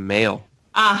 because he's a male.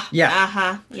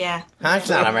 Yeah. Yeah. Han's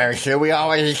not a Mary Sue. We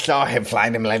always saw him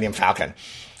flying the Millennium Falcon.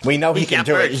 We know he can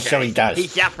do it, so he does. He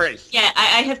suffers. Yeah,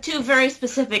 I have two very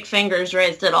specific fingers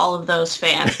raised at all of those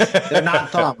fans. They're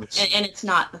not thumbs. And it's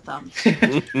not the thumbs.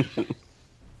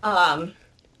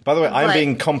 By the way, I'm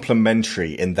being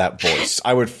complimentary in that voice.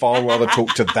 I would far rather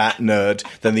talk to that nerd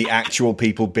than the actual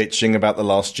people bitching about The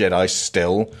Last Jedi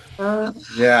still.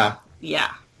 Yeah.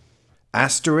 Yeah.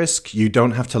 Asterisk, you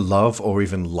don't have to love or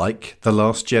even like The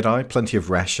Last Jedi. Plenty of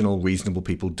rational, reasonable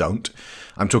people don't.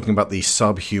 I'm talking about the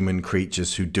subhuman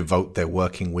creatures who devote their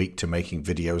working week to making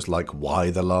videos like Why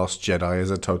The Last Jedi is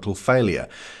a Total Failure,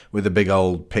 with a big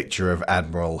old picture of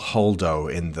Admiral Holdo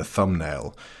in the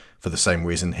thumbnail. For the same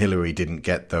reason Hillary didn't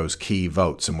get those key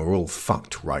votes, and we're all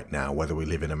fucked right now, whether we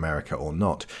live in America or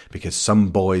not, because some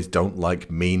boys don't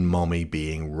like mean mommy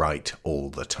being right all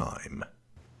the time.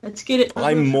 Let's get it.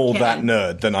 I'm more that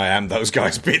nerd than I am those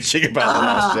guys bitching about The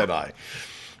Last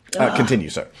Jedi. Continue,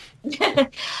 sir.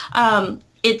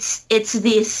 It's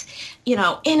this,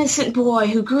 innocent boy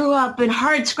who grew up in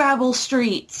hardscrabble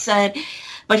streets,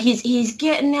 but he's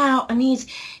getting out, and he's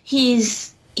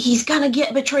gonna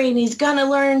get betrayed, and he's gonna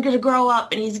learn to grow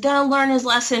up, and he's gonna learn his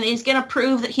lesson. He's gonna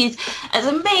prove that he's as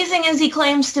amazing as he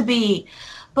claims to be.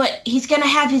 But he's going to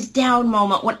have his down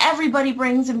moment when everybody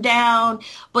brings him down.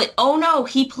 But, oh no,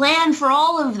 he planned for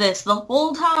all of this the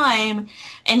whole time.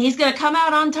 And he's going to come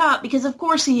out on top because, of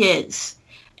course, he is.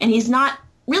 And he's not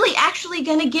really actually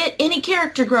going to get any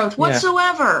character growth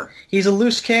whatsoever. Yeah. He's a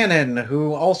loose cannon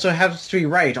who also has to be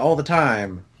right all the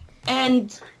time.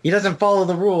 And he doesn't follow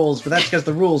the rules, but that's because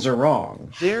the rules are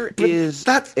wrong. There is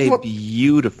a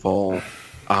beautiful...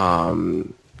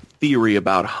 theory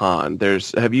about Han.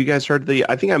 Have you guys heard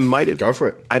I think I might have... Go for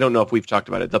it. I don't know if we've talked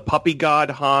about it. The puppy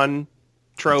god Han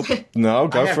trope. No,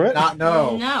 go for it.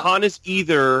 No. Han is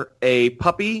either a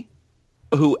puppy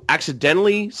who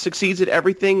accidentally succeeds at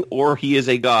everything, or he is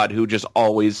a god who just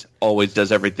always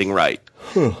does everything right.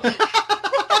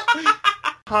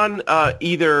 Han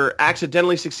either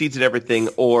accidentally succeeds at everything,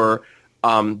 or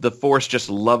the Force just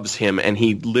loves him and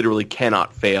he literally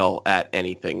cannot fail at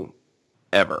anything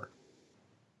ever.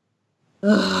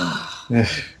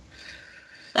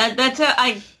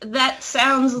 That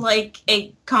sounds like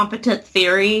a competent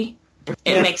theory.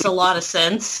 It makes a lot of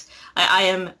sense.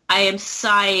 I am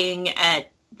sighing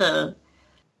at the.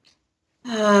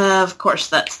 Of course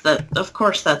that's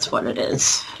what it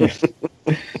is.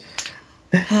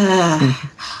 Not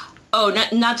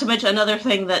to mention another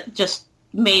thing that just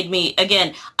made me,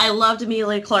 again, I loved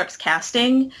Emilia Clarke's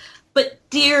casting. But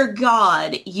dear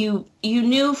God, you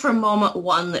knew from moment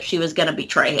one that she was going to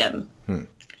betray him.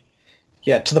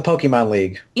 Yeah, to the Pokemon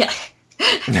League. Yeah.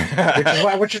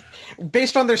 which is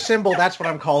based on their symbol, that's what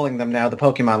I'm calling them now, the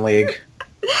Pokemon League.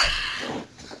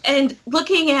 And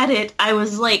looking at it, I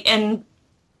was like, and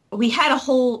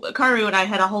Kaoru and I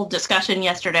had a whole discussion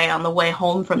yesterday on the way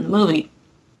home from the movie.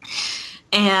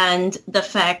 And the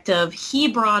fact of he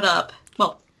brought up,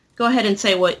 well, go ahead and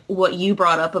say what you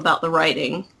brought up about the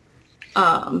writing.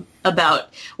 About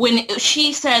when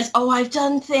she says, "Oh, I've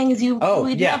done things you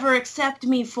would never accept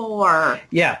me for."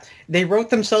 Yeah, they wrote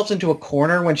themselves into a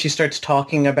corner when she starts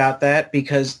talking about that,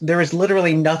 because there is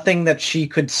literally nothing that she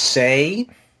could say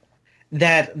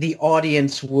that the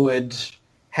audience would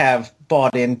have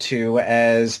bought into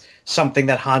as something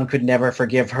that Han could never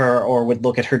forgive her or would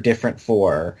look at her different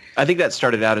for. I think that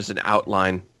started out as an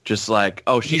outline, just like,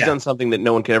 oh, she's done something that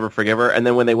no one could ever forgive her, and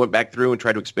then when they went back through and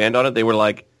tried to expand on it, they were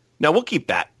like, no, we'll keep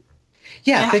that.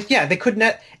 They could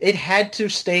not. It had to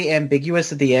stay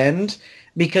ambiguous at the end,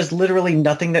 because literally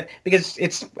nothing because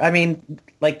it's, I mean,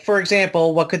 like, for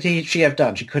example, what could she have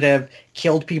done? She could have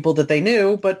killed people that they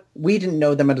knew, but we didn't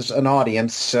know them as an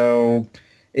audience, so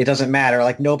it doesn't matter.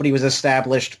 Like, nobody was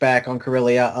established back on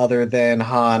Corellia other than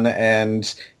Han and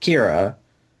Kira.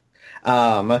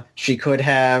 She could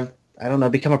have, I don't know,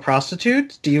 become a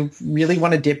prostitute? Do you really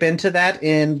want to dip into that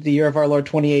in the year of our Lord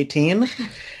 2018?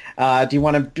 Do you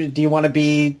want to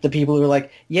be the people who are like,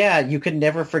 yeah, you could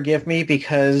never forgive me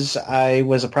because I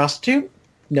was a prostitute?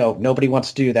 No, nobody wants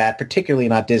to do that, particularly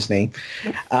not Disney.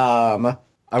 I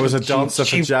was a dancer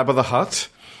for Jabba the Hutt?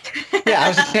 Yeah, I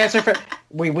was a dancer for...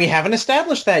 We haven't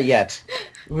established that yet.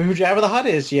 Who Jabba the Hutt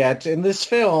is yet. In this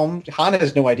film, Han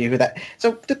has no idea who that...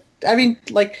 So, I mean,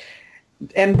 like...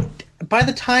 And by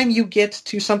the time you get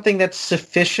to something that's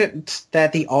sufficient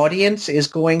that the audience is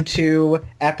going to,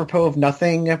 apropos of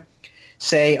nothing,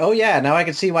 say, oh yeah, now I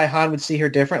can see why Han would see her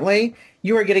differently,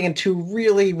 you are getting into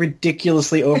really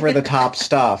ridiculously over-the-top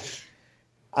stuff.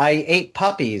 I ate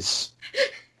puppies.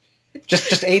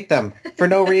 Just ate them for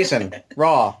no reason,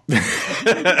 raw.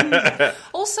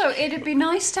 Also, it'd be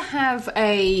nice to have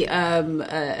a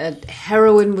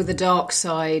heroine with a dark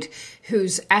side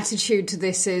whose attitude to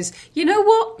this is, you know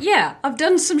what? Yeah, I've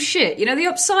done some shit. You know, the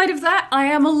upside of that, I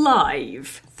am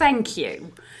alive. Thank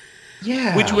you.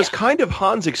 Yeah. Which was kind of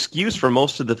Han's excuse for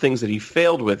most of the things that he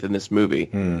failed with in this movie.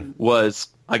 Was,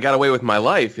 I got away with my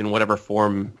life in whatever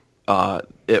form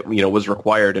it was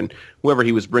required, and whoever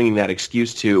he was bringing that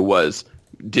excuse to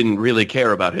didn't really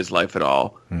care about his life at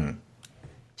all.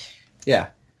 Yeah.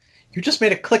 You just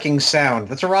made a clicking sound.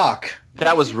 That's a rock.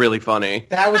 That was really funny.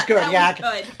 That was good. That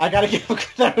was good. I gotta give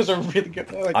that was a really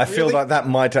good one. I feel like that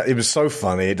might... It was so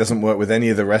funny. It doesn't work with any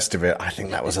of the rest of it. I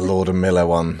think that was a Lord and Miller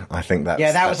one. I think that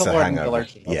was a Lord and Miller.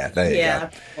 Yeah, there you go.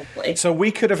 Hopefully. So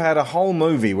we could have had a whole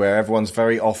movie where everyone's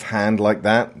very offhand like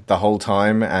that the whole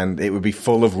time, and it would be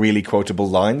full of really quotable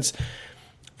lines.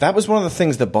 That was one of the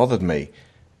things that bothered me.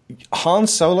 Han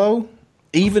Solo,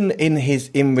 even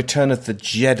in Return of the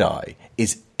Jedi,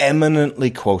 is eminently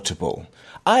quotable.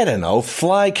 I don't know,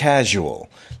 fly casual.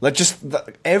 Like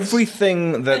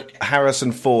everything that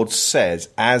Harrison Ford says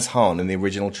as Han in the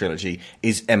original trilogy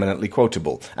is eminently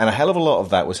quotable. And a hell of a lot of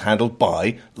that was handled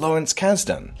by Lawrence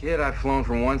Kasdan. Kid, I've flown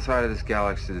from one side of this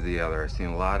galaxy to the other. I've seen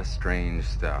a lot of strange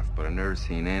stuff, but I've never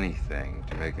seen anything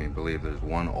to make me believe there's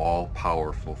one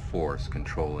all-powerful force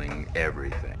controlling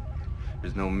everything.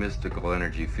 There's no mystical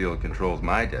energy field controls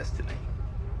my destiny.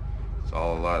 It's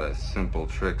all a lot of simple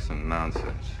tricks and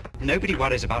nonsense. Nobody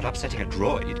worries about upsetting a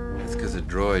droid. It's because a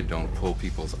droid don't pull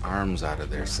people's arms out of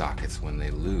their sockets when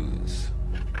they lose.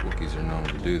 Wookiees are known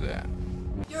to do that.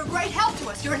 You're a great help to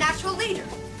us. You're an actual leader.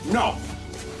 No,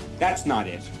 that's not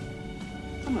it.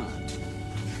 Come on.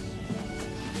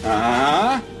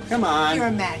 Come on. You're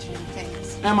imagining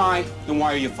things. Am I? Then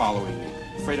why are you following me?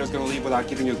 Afraid I was going to leave without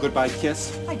giving you a goodbye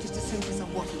kiss? I just assumed he's a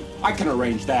Wookiee. I can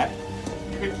arrange that.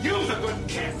 You could use a good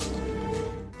kiss.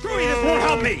 Chewie, this won't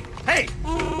help me. Hey,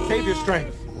 Save your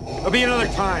strength. There'll be another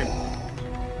time.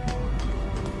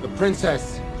 The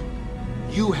princess.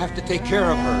 You have to take care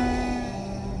of her.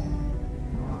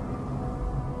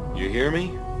 You hear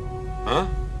me? Huh?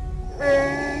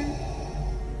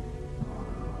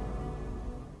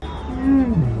 I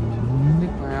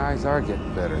think my eyes are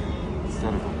getting better.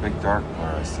 Instead of a big dark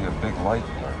blur, I see a big light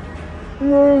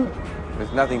blur.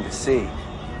 There's nothing to see.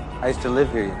 I used to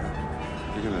live here, you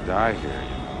know. You're gonna die here, you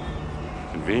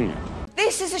know. Convenient.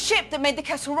 This is a ship that made the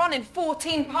Kessel Run in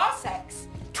 14 parsecs.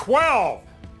 12.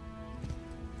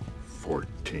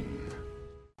 14.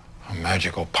 A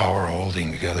magical power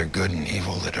holding together good and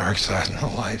evil, the dark side and the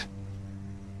light.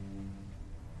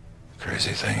 The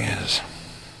crazy thing is,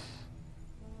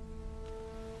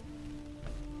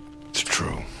 it's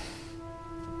true.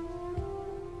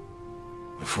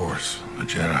 The Force, the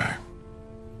Jedi.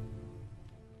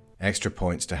 Extra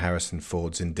points to Harrison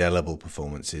Ford's indelible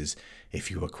performances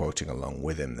if you were quoting along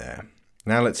with him there.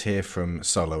 Now let's hear from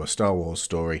Solo, A Star Wars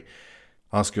Story.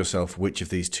 Ask yourself which of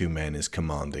these two men is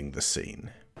commanding the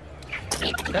scene.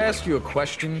 Can I ask you a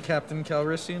question, Captain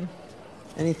Calrissian?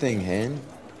 Anything, Han?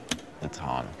 It's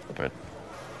Han, but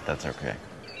that's okay.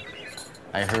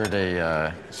 I heard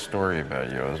a story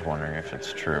about you. I was wondering if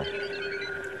it's true.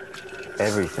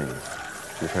 Everything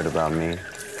you've heard about me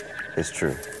is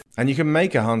true. And you can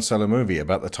make a Han Solo movie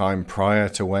about the time prior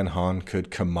to when Han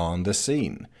could command a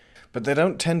scene. But they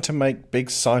don't tend to make big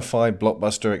sci-fi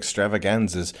blockbuster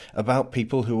extravaganzas about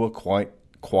people who are quite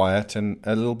quiet and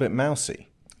a little bit mousy.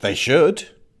 They should.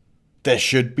 There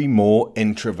should be more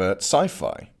introvert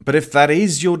sci-fi. But if that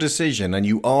is your decision and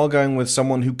you are going with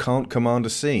someone who can't command a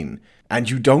scene, and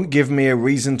you don't give me a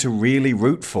reason to really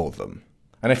root for them,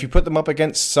 and if you put them up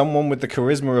against someone with the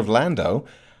charisma of Lando,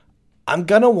 I'm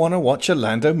gonna want to watch a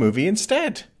Lando movie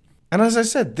instead. And as I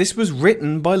said, this was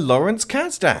written by Lawrence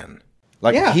Kasdan.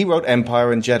 He wrote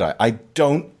Empire and Jedi. I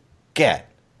don't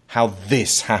get how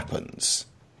this happens.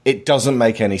 It doesn't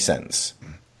make any sense.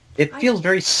 It feels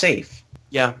very safe.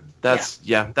 Yeah, that's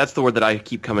the word that I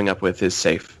keep coming up with is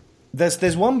safe.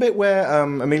 There's one bit where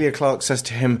Emilia Clarke says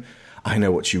to him, "I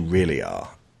know what you really are."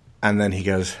 And then he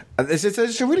goes,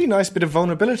 it's a really nice bit of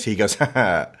vulnerability. He goes,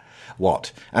 haha,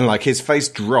 what? And his face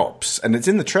drops, and it's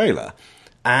in the trailer.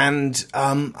 And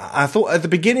I thought at the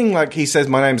beginning, he says,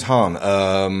 "My name's Han,"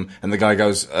 and the guy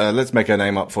goes, "Let's make a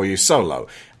name up for you, Solo."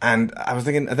 And I was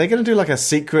thinking, are they going to do a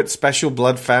secret special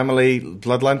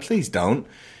bloodline? Please don't,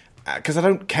 because I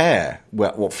don't care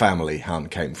what family Han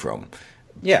came from.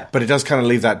 Yeah, but it does kind of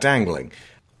leave that dangling.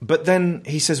 But then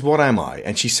he says, "What am I?"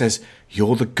 And she says,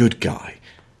 "You're the good guy."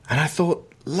 And I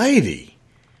thought, lady,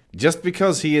 just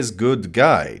because he is good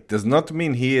guy does not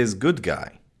mean he is good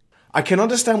guy. I can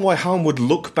understand why Han would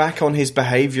look back on his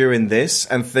behavior in this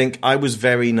and think, I was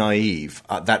very naive.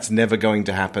 That's never going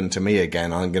to happen to me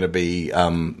again. I'm going to be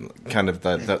kind of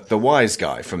the wise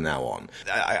guy from now on.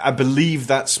 I believe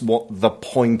that's what the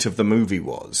point of the movie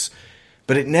was.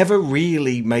 But it never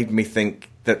really made me think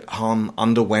that Han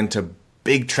underwent a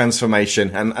big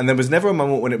transformation. And there was never a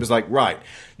moment when it was like, right,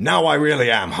 now I really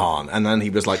am Han. And then he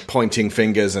was like pointing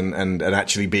fingers and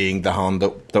actually being the Han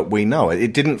that we know.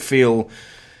 It didn't feel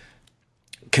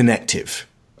connective.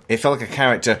 It felt like a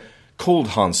character called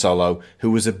Han Solo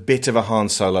who was a bit of a Han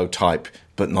Solo type,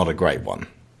 but not a great one.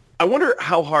 I wonder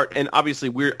how hard, and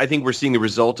obviously I think we're seeing the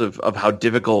result of how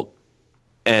difficult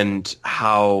and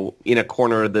how in a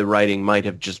corner the writing might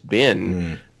have just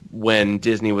been when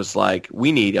Disney was like,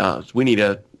 we need a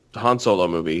Han Solo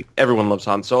movie. Everyone loves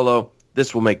Han Solo.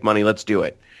 This will make money. Let's do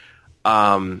it.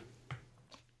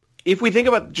 If we think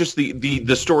about just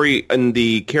the story and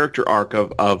the character arc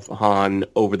of Han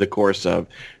over the course of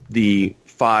the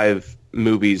 5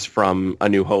 movies from A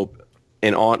New Hope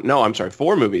and on, no, I'm sorry,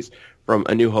 4 movies from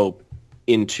A New Hope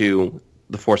into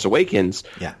The Force Awakens,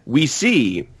 we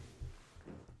see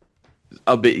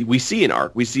an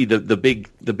arc. We see the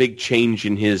big change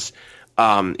in his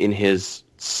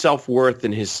self-worth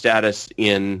and his status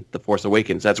in The Force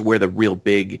Awakens. That's where the real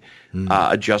big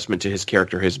adjustment to his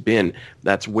character has been.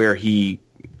 That's where he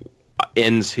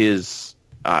ends his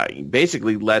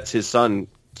basically lets his son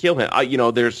kill him.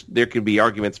 There could be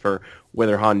arguments for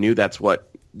whether Han knew that's what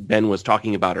Ben was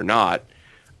talking about or not.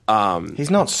 He's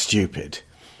not stupid.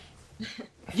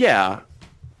 Yeah,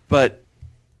 but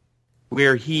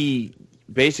where he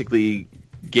basically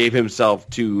gave himself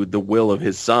to the will of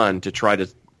his son to try to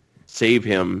save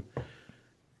him,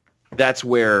 that's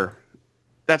where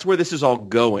this is all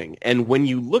going. And when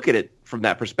you look at it from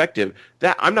that perspective,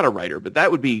 that I'm not a writer, but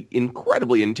that would be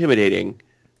incredibly intimidating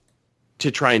to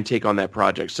try and take on that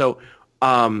project. So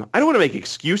I don't want to make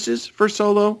excuses for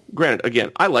Solo. Granted,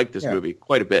 again, I like this movie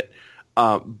quite a bit,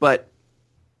 but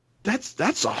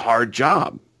that's a hard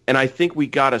job. And I think we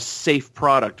got a safe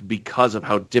product because of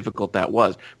how difficult that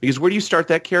was. Because where do you start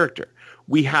that character?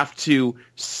 We have to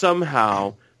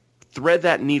somehow thread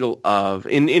that needle of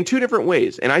in 2 different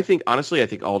ways. And I think, honestly,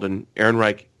 Alden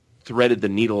Ehrenreich threaded the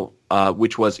needle,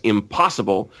 which was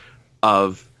impossible,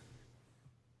 of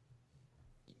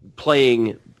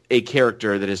playing a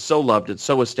character that is so loved and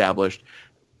so established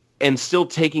and still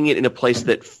taking it in a place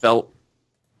that felt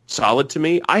solid to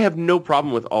me. I have no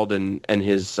problem with Alden and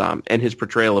his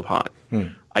portrayal of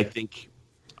Han. I think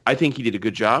he did a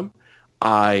good job.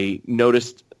 I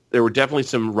noticed there were definitely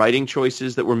some writing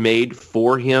choices that were made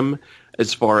for him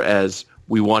as far as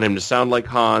we want him to sound like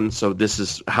Han, so this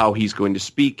is how he's going to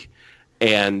speak,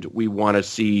 and we want to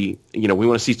see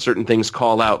certain things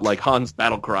call out, like Han's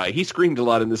battle cry. He screamed a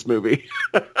lot in this movie,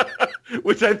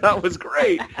 which I thought was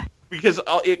great. Because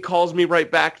it calls me right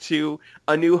back to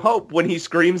A New Hope when he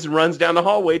screams and runs down the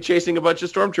hallway chasing a bunch of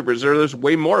stormtroopers. There's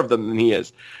way more of them than he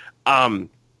is. But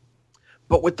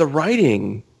with the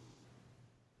writing,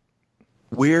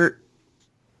 where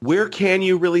can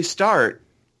you really start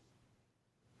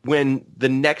when the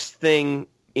next thing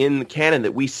in the canon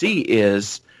that we see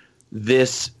is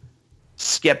this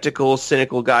skeptical,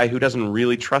 cynical guy who doesn't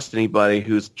really trust anybody,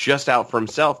 who's just out for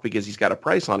himself because he's got a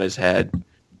price on his head?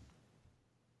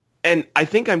 And I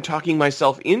think I'm talking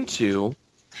myself into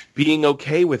being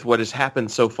okay with what has happened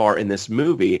so far in this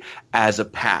movie as a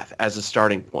path, as a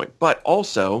starting point. But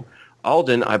also,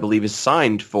 Alden, I believe, is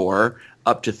signed for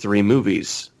up to 3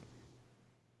 movies.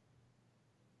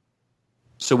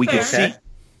 So we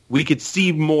could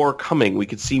see more coming. We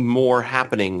could see more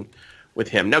happening with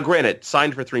him. Now, granted,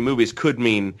 signed for 3 movies could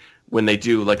mean when they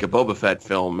do like a Boba Fett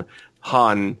film,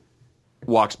 Han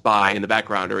walks by in the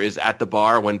background or is at the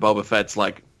bar when Boba Fett's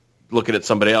like looking at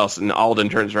somebody else, and Alden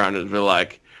turns around and is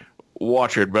like,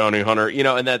 "Watch it, bounty hunter,"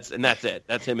 and that's it.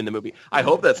 That's him in the movie. I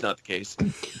hope that's not the case,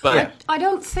 but I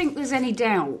don't think there's any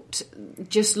doubt,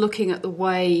 just looking at the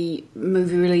way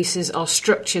movie releases are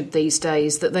structured these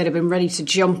days, that they'd have been ready to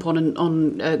jump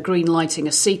on green lighting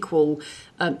a sequel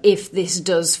if this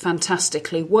does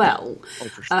fantastically well.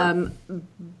 For sure.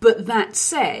 But that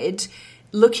said,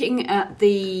 looking at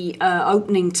the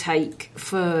opening take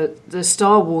for the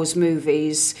Star Wars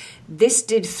movies, this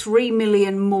did 3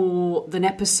 million more than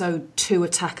Episode 2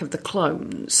 Attack of the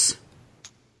Clones.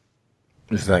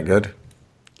 Is that good?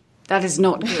 That is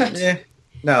not good. Yeah.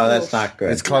 No, that's not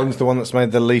good. Is Clones the one that's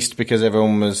made the least because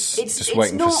everyone was just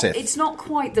waiting for Sith? It's not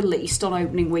quite the least on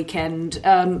opening weekend,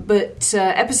 but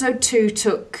Episode 2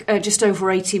 took just over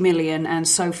 80 million, and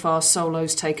so far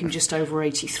Solo's taken just over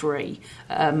 83.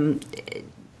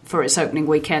 for its opening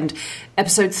weekend.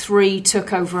 Episode 3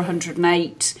 took over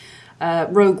 108.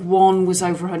 Rogue One was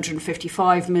over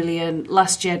 155 million.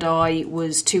 Last Jedi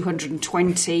was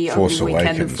 220 opening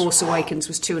weekend, and Force Awakens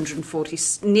was 240,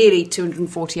 nearly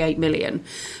 248 million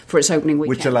for its opening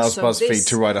weekend. Which allows BuzzFeed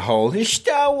to write a whole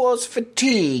Star Wars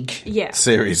fatigue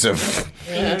series of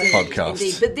podcasts.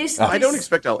 Indeed. But this, I don't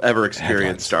expect I'll ever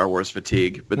experience Star Wars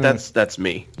fatigue, but that's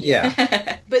me.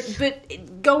 Yeah.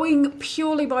 But going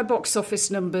purely by box office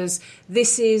numbers,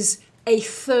 this is a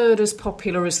third as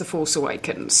popular as The Force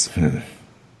Awakens.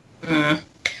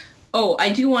 Oh,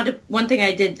 I do want to. One thing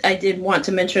I did want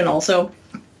to mention also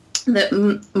that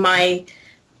my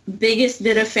biggest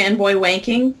bit of fanboy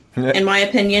wanking, in my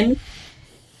opinion,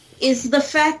 is the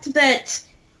fact that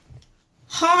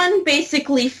Han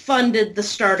basically funded the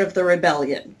start of the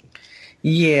rebellion.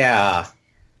 Yeah.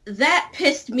 That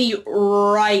pissed me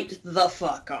right the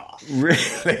fuck off.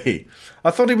 Really? I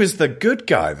thought he was the good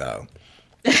guy, though.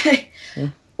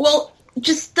 Well,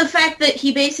 just the fact that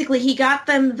he got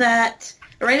them that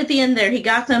right at the end there. He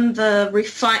got them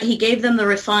he gave them the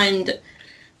refined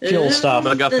fuel stuff,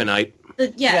 MacGuffinite.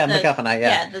 MacGuffinite.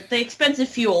 Yeah, the expensive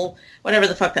fuel, whatever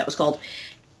the fuck that was called.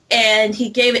 And he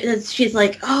gave it. And she's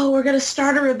like, "Oh, we're gonna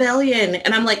start a rebellion,"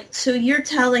 and I'm like, "So you're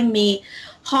telling me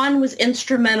Han was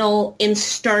instrumental in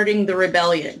starting the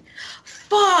rebellion?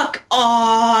 Fuck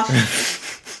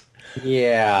off!"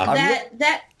 Yeah,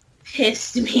 that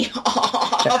pissed me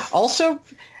off. Yeah. Also,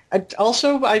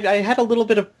 I had a little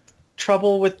bit of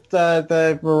trouble with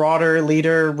the Marauder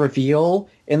leader reveal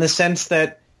in the sense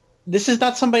that this is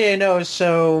not somebody I know.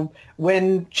 So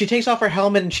when she takes off her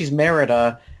helmet and she's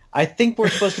Merida, I think we're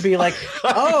supposed to be like, oh,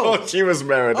 I thought she was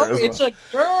Merida. Oh, it's a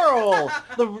girl.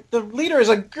 The leader is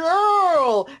a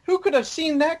girl. Who could have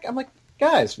seen that? I'm like,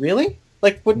 guys, really?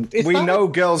 Like, we know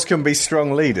girls can be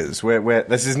strong leaders.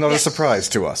 This is not a surprise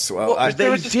to us. Well,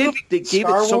 they gave it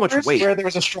so much weight. Where there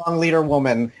was a strong leader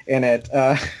woman in it.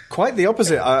 Quite the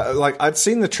opposite. I'd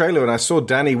seen the trailer and I saw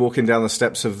Dani walking down the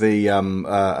steps of the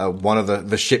one of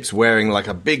the ships wearing like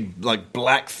a big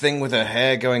black thing with her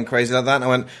hair going crazy like that. And I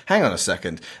went, hang on a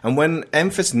second. And when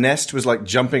Emphas Nest was like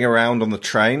jumping around on the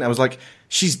train, I was like,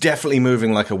 she's definitely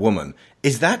moving like a woman.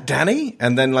 Is that Dani?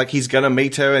 And then, he's going to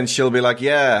meet her and she'll be like,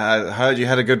 yeah, I heard you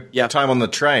had a good time on the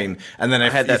train. And then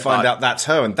you find out that's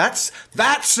her. And that's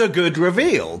a good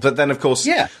reveal. But then, of course,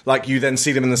 you then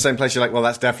see them in the same place. You're like, well,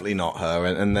 that's definitely not her.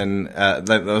 And then I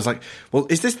was like, well,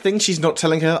 is this thing she's not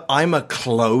telling her I'm a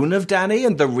clone of Dani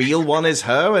and the real one is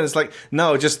her? And it's like,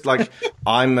 no, just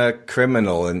I'm a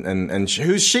criminal. And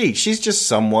who's she? She's just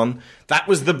someone. That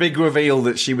was the big reveal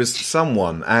that she was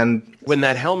someone. And when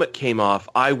that helmet came off,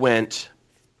 I went,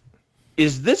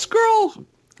 is this girl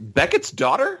Beckett's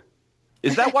daughter?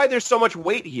 Is that why there's so much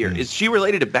weight here? Is she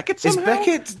related to Beckett somehow?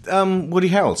 Is Beckett Woody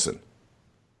Harrelson?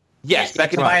 Yes,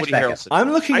 Beckett is Woody Harrelson.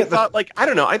 I'm looking at I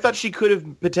don't know. I thought she could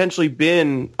have potentially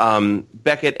been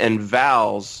Beckett and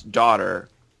Val's daughter,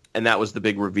 and that was the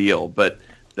big reveal. But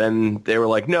then they were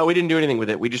like, no, we didn't do anything with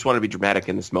it. We just want to be dramatic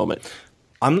in this moment.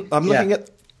 I'm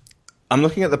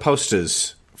looking at the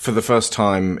posters for the first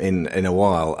time in a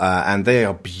while, and they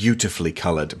are beautifully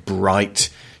coloured,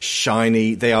 bright,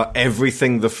 shiny. They are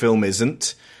everything the film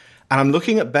isn't. And I'm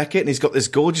looking at Beckett, and he's got this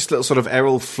gorgeous little sort of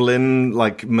Errol Flynn,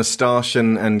 moustache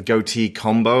and goatee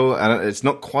combo. And it's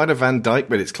not quite a Van Dyke,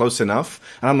 but it's close enough.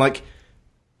 And I'm like,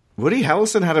 Woody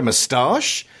Harrelson had a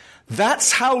moustache?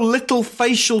 That's how little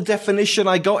facial definition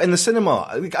I got in the cinema.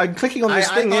 I'm clicking on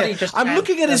this thing here. I'm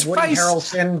looking at his Woody face.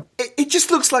 Harrelson. It just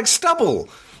looks like stubble.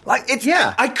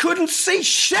 I couldn't see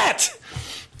shit.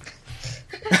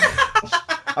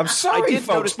 I'm sorry,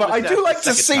 folks, but I do like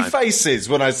to see faces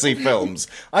when I see films.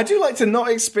 I do like to not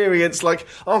experience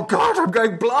oh God, I'm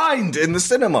going blind in the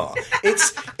cinema.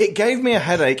 It gave me a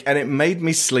headache and it made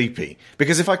me sleepy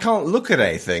because if I can't look at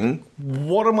anything,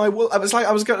 what am I? It was like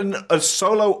I was getting a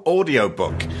solo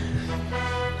audiobook.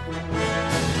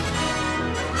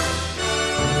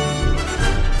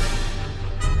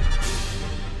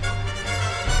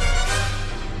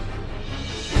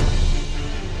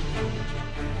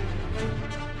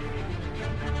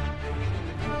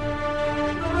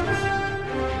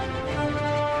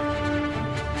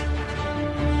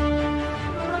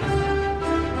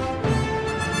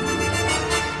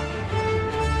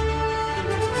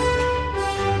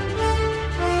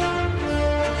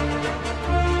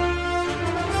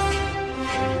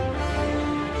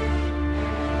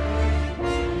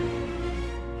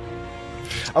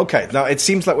 Okay, now it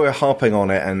seems like we're harping on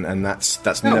it, and that's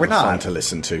never fun to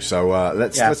listen to. So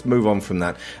let's move on from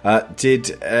that.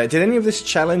 Did any of this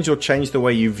challenge or change the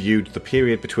way you viewed the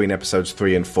period between episodes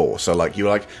 3 and 4? So you were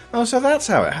like, oh, so that's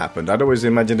how it happened. I'd always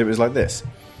imagined it was like this.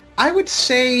 I would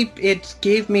say it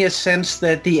gave me a sense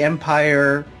that the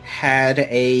Empire had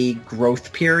a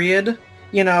growth period.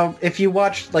 You know, if you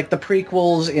watch like the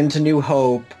prequels into New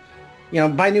Hope, you know,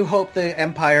 by New Hope the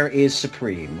Empire is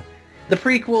supreme. The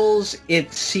prequels,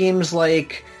 it seems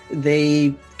like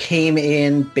they came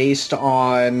in based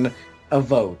on a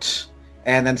vote,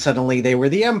 and then suddenly they were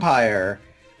the Empire.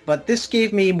 But this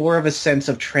gave me more of a sense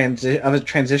of a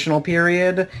transitional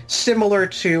period, similar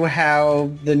to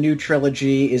how the new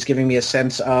trilogy is giving me a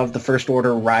sense of the First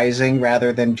Order rising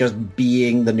rather than just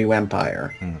being the new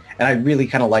Empire. And I really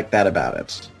kind of like that about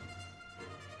it.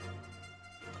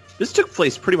 This took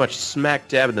place pretty much smack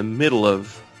dab in the middle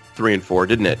of 3 and 4,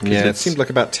 didn't it? Yeah, it seemed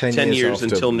like about 10 years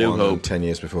after until New one Hope. and 10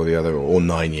 years before the other, or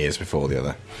 9 years before the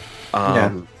other.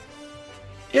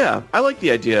 Yeah, I like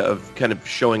the idea of kind of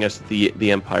showing us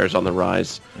the Empire's on the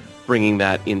rise, bringing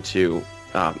that into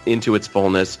its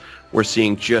fullness. We're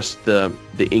seeing just the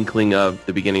inkling of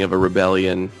the beginning of a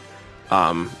rebellion,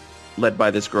 led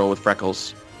by this girl with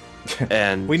freckles.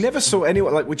 And we never saw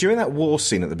anyone, like, during that war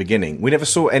scene at the beginning, we never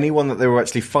saw anyone that they were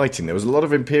actually fighting. There was a lot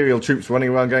of Imperial troops running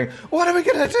around going, what are we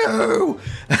going to do?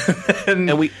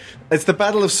 and it's the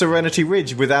Battle of Serenity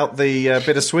Ridge without the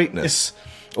bittersweetness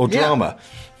or drama.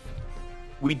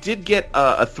 We did get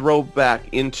a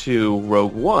throwback into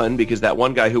Rogue One because that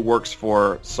one guy who works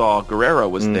for Saw Gerrera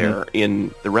was there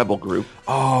in the Rebel group.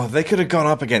 Oh, they could have gone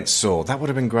up against Saw. That would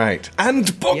have been great. And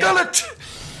Borgullet!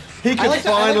 He could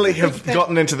finally have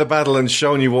gotten into the battle and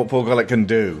shown you what Borgullet can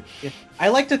do. Yeah. I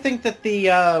like to think that the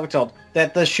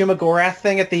Shumagorath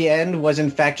thing at the end was in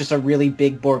fact just a really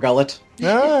big Borgullet.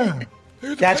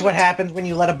 That's what happens when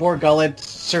you let a Borgullet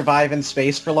survive in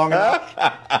space for long enough.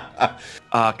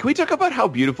 Can we talk about how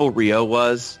beautiful Rio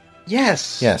was?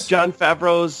 Yes. Jon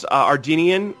Favreau's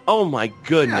Ardenian. Oh my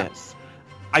goodness.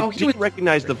 Yeah. I didn't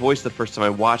recognize the voice the first time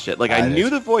I watched it. Like, I knew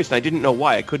the voice and I didn't know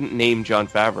why. I couldn't name Jon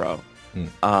Favreau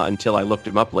until I looked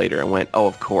him up later and went, oh,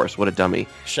 of course, what a dummy.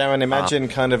 Sharon, imagine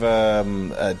kind of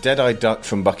a Dead-Eye Duck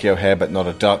from Bucky O'Hare, but not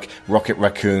a duck. Rocket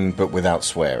Raccoon, but without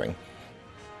swearing.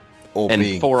 Or and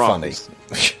being 4 funny.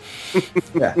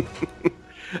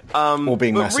 Or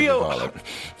being massively violent.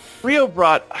 Rio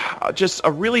brought just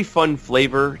a really fun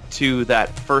flavor to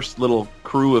that first little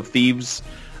crew of thieves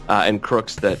and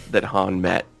crooks that Han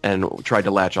met and tried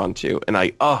to latch onto. And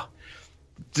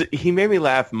he made me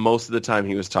laugh most of the time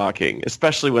he was talking,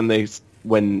 especially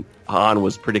when Han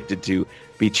was predicted to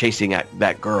be chasing at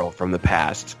that girl from the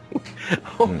past.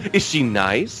 Is she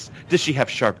nice? Does she have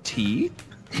sharp teeth?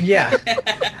 Yeah.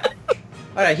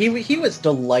 All right, he was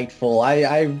delightful.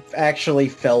 I actually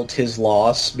felt his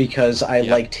loss because I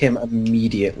liked him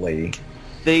immediately.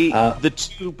 The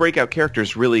two breakout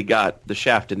characters really got the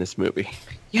shaft in this movie.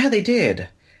 Yeah, they did.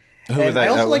 Who was the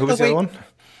other one?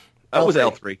 That was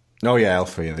L3. Oh yeah,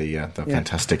 L3, the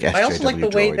fantastic SJW I also like the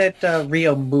way that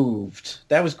Rio moved.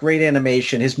 That was great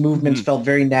animation. His movements felt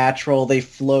very natural. They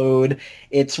flowed.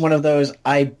 It's one of those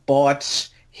I bought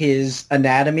his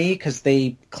anatomy because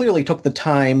they clearly took the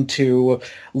time to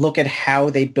look at how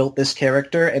they built this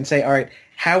character and say, all right,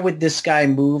 how would this guy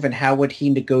move and how would he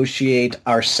negotiate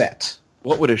our set?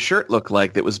 What would a shirt look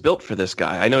like that was built for this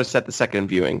guy? I noticed that the second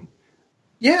viewing.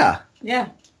 Yeah.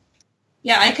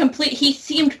 He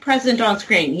seemed present on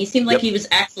screen. He seemed like he was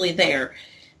actually there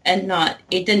and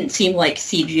it didn't seem like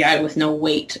CGI with no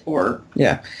weight or...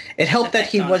 Yeah. It helped that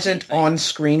he wasn't on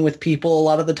screen with people a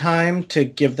lot of the time to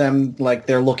give them, like,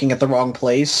 they're looking at the wrong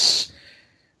place.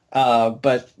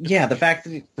 But, yeah, the fact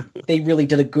that they really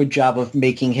did a good job of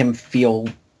making him feel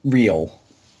real.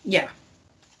 Yeah.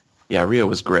 Yeah, Rio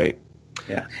was great.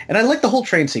 Yeah. And I like the whole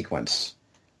train sequence.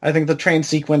 I think the train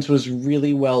sequence was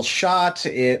really well shot.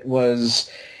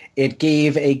 It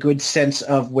gave a good sense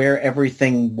of where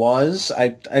everything was.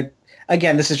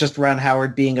 Again, this is just Ron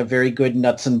Howard being a very good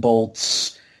nuts and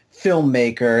bolts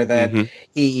filmmaker that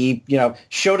he,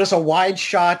 showed us a wide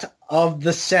shot of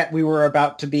the set we were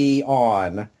about to be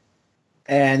on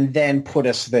and then put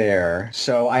us there.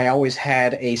 So I always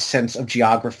had a sense of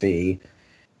geography.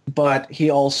 But he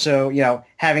also,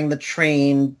 having the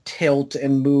train tilt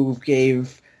and move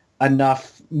gave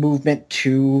enough movement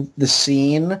to the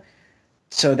scene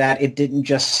so that it didn't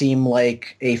just seem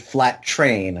like a flat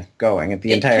train going at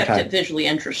the entire time. It kept it visually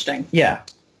interesting. Yeah.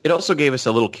 It also gave us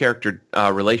a little character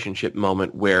relationship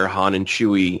moment where Han and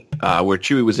Chewie, where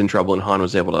Chewie was in trouble and Han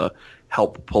was able to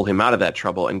help pull him out of that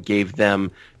trouble and gave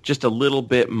them just a little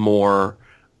bit more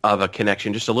of a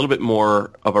connection, just a little bit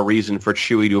more of a reason for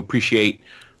Chewie to appreciate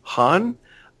Han.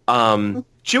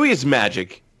 Chewie is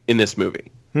magic in this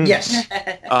movie. Yes.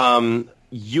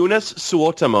 Eunice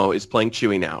Suotamo is playing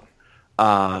Chewie now.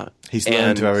 He's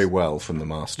learned very well from the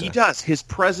Master. He does. His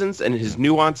presence and his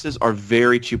nuances are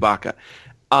very Chewbacca.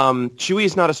 Chewie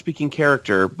is not a speaking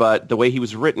character, but the way he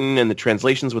was written and the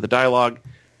translations with the dialogue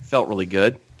felt really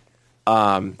good.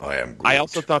 I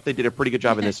also thought they did a pretty good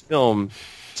job in this film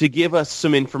to give us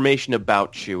some information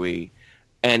about Chewie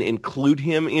and include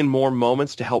him in more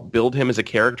moments to help build him as a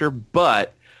character,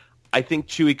 but I think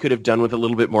Chewie could have done with a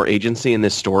little bit more agency in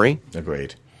this story.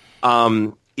 Agreed.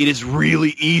 It is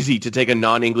really easy to take a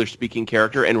non-English speaking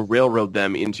character and railroad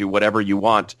them into whatever you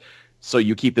want, so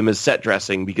you keep them as set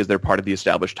dressing because they're part of the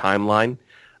established timeline.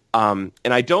 And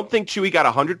I don't think Chewie got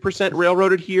 100%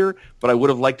 railroaded here, but I would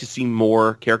have liked to see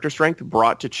more character strength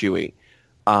brought to Chewie.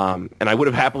 And I would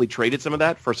have happily traded some of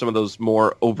that for some of those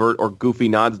more overt or goofy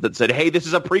nods that said, hey, this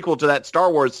is a prequel to that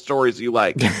Star Wars stories you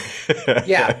like.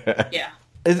 Yeah.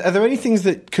 Are there any things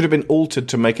that could have been altered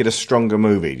to make it a stronger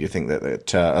movie? Do you think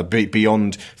that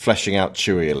beyond fleshing out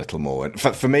Chewie a little more? And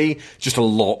for me, just a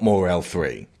lot more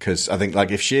L3, because I think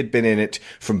like if she had been in it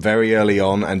from very early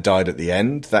on and died at the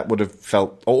end, that would have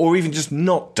felt, or even just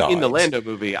not died. In the Lando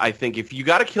movie, I think if you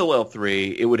got to kill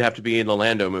L3, it would have to be in the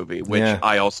Lando movie, which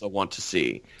I also want to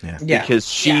see, because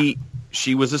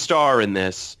she was a star in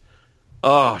this.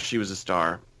 Oh, she was a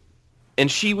star. And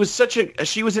she was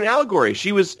she was an allegory.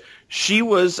 She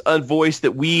was a voice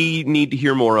that we need to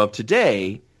hear more of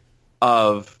today.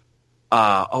 Of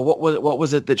what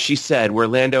was it that she said? Where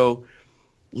Lando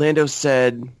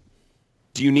said,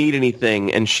 "Do you need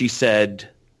anything?" And she said,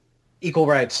 "Equal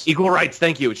rights." Equal rights.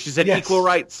 Thank you. She said, "Equal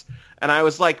rights." And I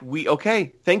was like,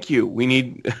 thank you. We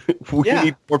need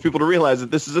need more people to realize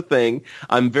that this is a thing.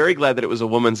 I'm very glad that it was a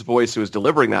woman's voice who was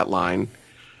delivering that line.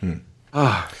 And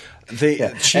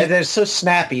they're so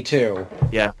snappy too.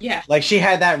 Yeah. Like she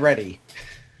had that ready.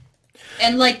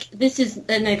 And like this is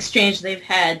an exchange they've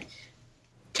had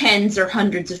tens or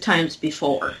hundreds of times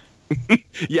before.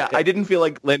 I didn't feel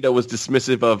like Lando was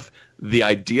dismissive of the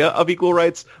idea of equal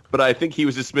rights, but I think he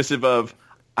was dismissive of,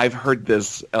 I've heard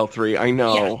this, L3. I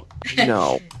know.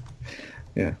 No.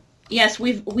 Yeah. Yes,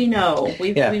 we know.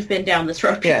 We've been down this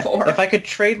road before. If I could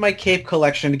trade my cape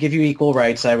collection to give you equal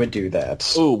rights, I would do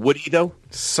that. Oh, would he though?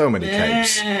 So many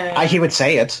capes. He would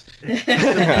say it.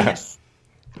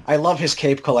 I love his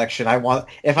cape collection.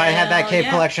 If I had that cape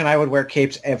collection, I would wear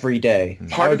capes every day.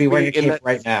 I would be wearing a cape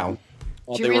right now.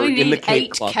 Do you really need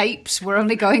 8 capes? We're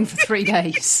only going for 3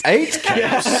 days. 8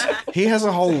 capes? He has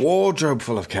a whole wardrobe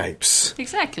full of capes.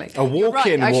 Exactly. A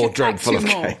walk-in wardrobe full of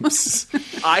capes.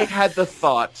 I had the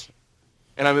thought,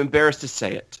 and I'm embarrassed to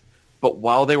say it, but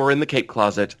while they were in the cape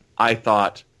closet, I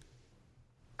thought,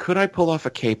 could I pull off a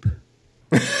cape?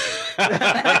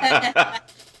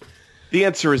 The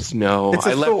answer is no. It's a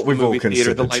I left thought the we've all movie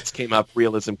theater, the considered. lights came up,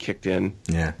 realism kicked in.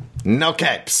 Yeah. No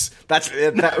capes.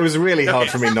 That was really hard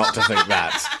for me not to think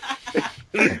that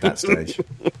at that stage.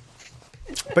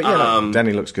 But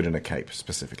Danny looks good in a cape,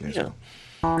 specifically as well.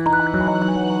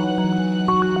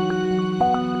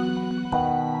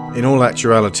 In all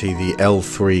actuality, the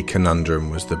L3 conundrum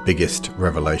was the biggest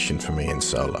revelation for me in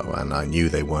Solo, and I knew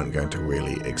they weren't going to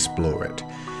really explore it.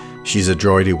 She's a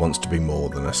droid who wants to be more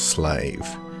than a slave,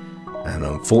 and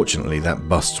unfortunately that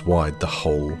busts wide the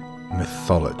whole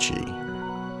mythology.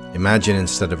 Imagine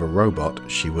instead of a robot,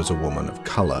 she was a woman of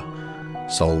colour,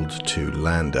 sold to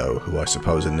Lando, who I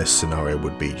suppose in this scenario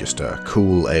would be just a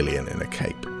cool alien in a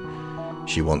cape.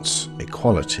 She wants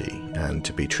equality and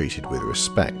to be treated with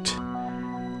respect.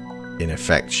 In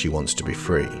effect, she wants to be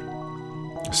free.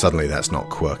 Suddenly that's not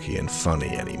quirky and funny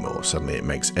anymore. Suddenly it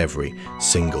makes every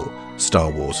single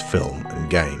Star Wars film and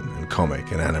game and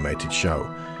comic and animated show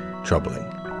troubling.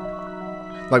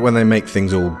 Like when they make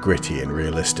things all gritty and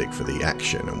realistic for the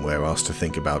action and we're asked to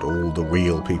think about all the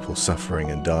real people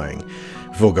suffering and dying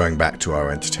before going back to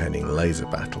our entertaining laser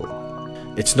battle.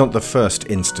 It's not the first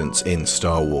instance in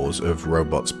Star Wars of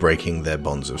robots breaking their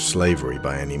bonds of slavery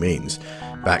by any means.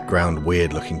 Background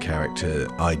weird-looking character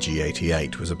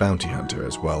IG-88 was a bounty hunter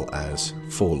as well as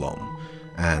Forlom,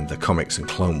 and the comics and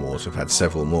Clone Wars have had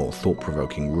several more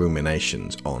thought-provoking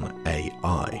ruminations on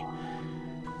AI.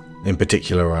 In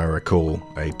particular, I recall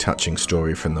a touching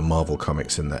story from the Marvel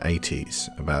comics in the 80s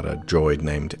about a droid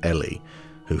named Ellie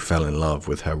who fell in love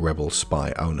with her rebel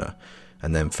spy owner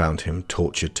and then found him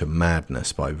tortured to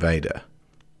madness by Vader.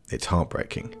 It's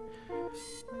heartbreaking.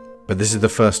 But this is the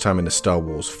first time in a Star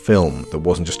Wars film that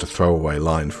wasn't just a throwaway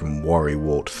line from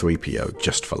Worrywart 3PO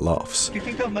just for laughs. Do you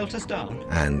think they'll melt us down?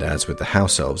 And as with the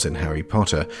house elves in Harry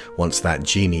Potter, once that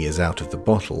genie is out of the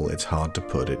bottle, it's hard to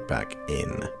put it back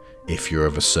in. if you're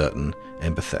of a certain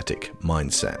empathetic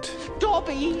mindset.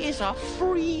 Dobby is a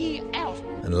free elf.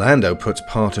 And Lando puts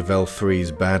part of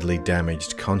L3's badly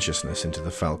damaged consciousness into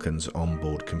the Falcon's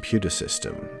onboard computer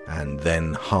system, and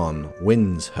then Han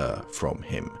wins her from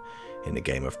him in a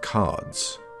game of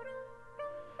cards.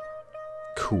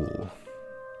 Cool.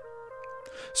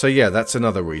 So yeah, that's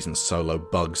another reason Solo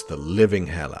bugs the living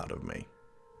hell out of me.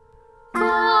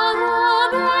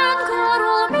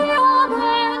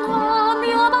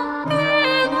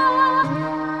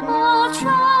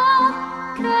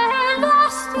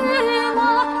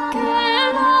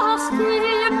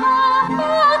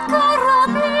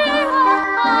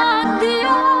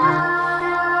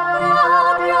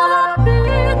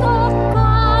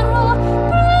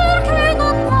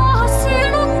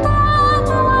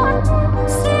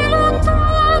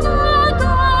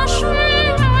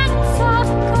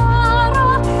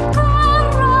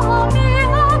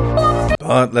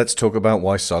 But let's talk about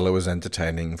why Solo is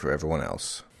entertaining for everyone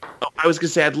else. I was going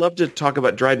to say, I'd love to talk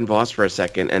about Dryden Voss for a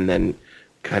second and then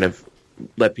kind of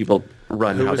let people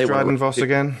run. Who was Dryden Voss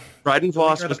again? Dryden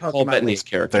Voss was Paul Bettany's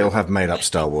character. They all have made-up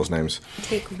Star Wars names.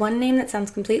 Take one name that sounds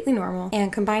completely normal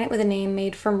and combine it with a name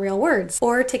made from real words.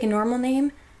 Or take a normal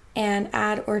name and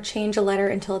add or change a letter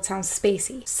until it sounds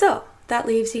spacey. So, that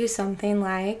leaves you something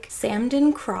like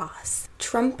Samden Cross,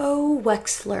 Trumpo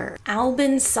Wexler,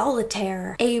 Albin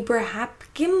Solitaire, Abraham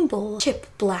Gimbal, Chip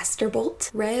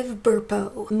Blasterbolt, Rev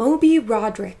Burpo, Moby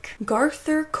Roderick,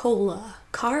 Garther Cola,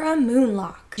 Cara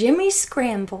Moonlock, Jimmy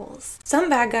Scrambles. Some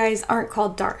bad guys aren't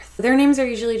called Darth. Their names are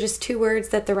usually just two words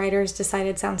that the writers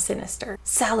decided sound sinister.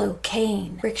 Sallow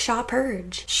Kane, Rickshaw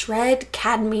Purge, Shred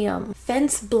Cadmium,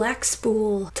 Fence Black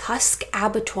Spool, Tusk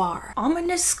Abattoir,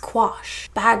 Ominous Quash,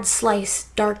 Bad Slice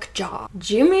Dark Jaw,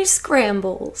 Jimmy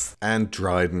Scrambles. And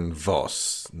Dryden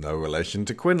Voss. No relation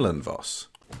to Quinlan Voss.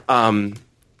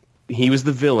 He was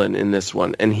the villain in this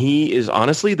one, and he is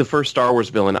honestly the first Star Wars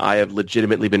villain I have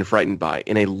legitimately been frightened by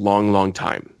in a long, long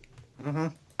time. Mm-hmm.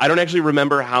 I don't actually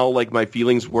remember how like my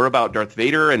feelings were about Darth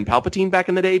Vader and Palpatine back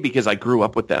in the day because I grew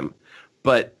up with them.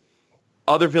 But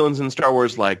other villains in Star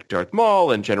Wars like Darth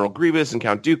Maul and General Grievous and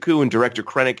Count Dooku and Director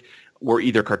Krennic were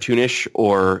either cartoonish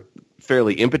or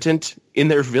fairly impotent in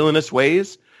their villainous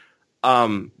ways.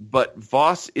 But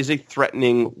Voss is a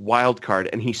threatening wild card,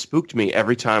 and he spooked me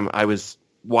every time I was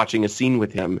watching a scene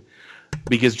with him,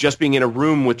 because just being in a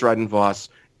room with Dryden Voss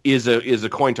is a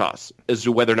coin toss as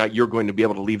to whether or not you're going to be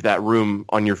able to leave that room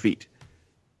on your feet.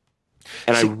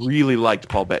 And I really liked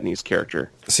Paul Bettany's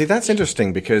character. See, that's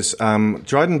interesting because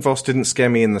Dryden Voss didn't scare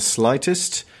me in the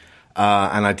slightest,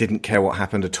 and I didn't care what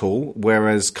happened at all,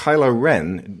 whereas Kylo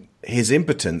Ren, his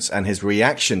impotence and his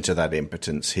reaction to that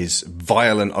impotence, his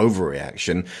violent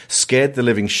overreaction, scared the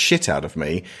living shit out of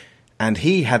me. And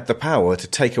he had the power to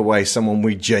take away someone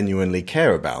we genuinely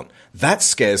care about. That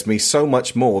scares me so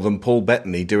much more than Paul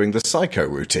Bettany doing the psycho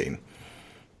routine.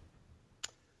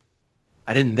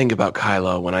 I didn't think about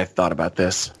Kylo when I thought about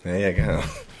this. There you go.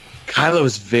 Kylo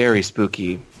is very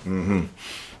spooky. Mm-hmm.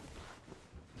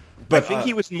 But I think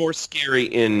he was more scary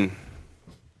in...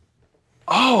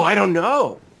 Oh, I don't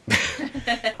know.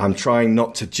 I'm trying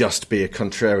not to just be a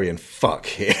contrarian fuck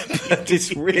here, but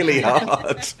it's really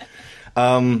hard.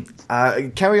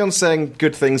 Carry on saying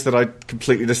good things that I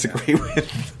completely disagree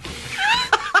with.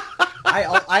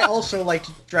 I also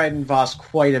liked Dryden Voss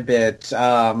quite a bit.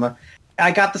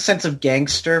 I got the sense of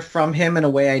gangster from him in a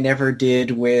way I never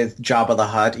did with Jabba the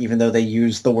Hutt, even though they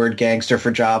used the word gangster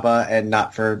for Jabba and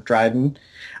not for Dryden.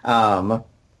 And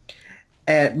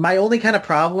my only kind of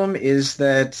problem is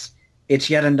that it's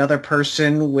yet another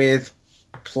person with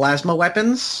plasma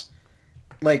weapons.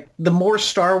 Like, the more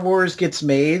Star Wars gets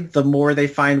made, the more they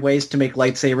find ways to make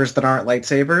lightsabers that aren't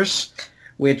lightsabers,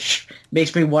 which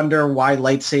makes me wonder why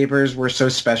lightsabers were so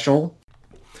special.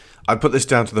 I put this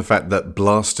down to the fact that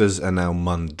blasters are now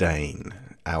mundane.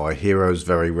 Our heroes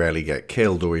very rarely get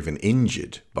killed or even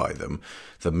injured by them.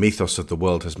 The mythos of the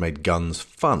world has made guns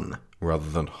fun rather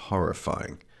than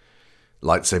horrifying.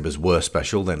 Lightsabers were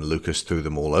special, then Lucas threw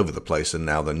them all over the place, and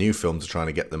now the new films are trying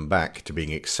to get them back to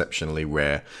being exceptionally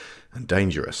rare and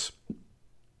dangerous.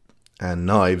 And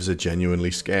knives are genuinely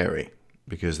scary,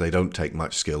 because they don't take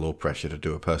much skill or pressure to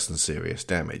do a person serious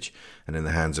damage, and in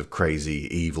the hands of crazy,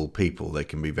 evil people they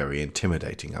can be very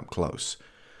intimidating up close.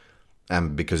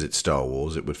 And because it's Star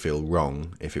Wars, it would feel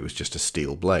wrong if it was just a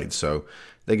steel blade, so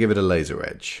they give it a laser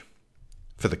edge.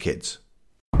 For the kids.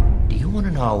 Do you want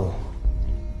to know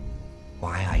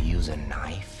why I use a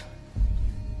knife?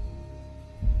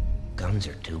 Guns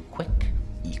are too quick.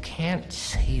 You can't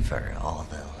savor all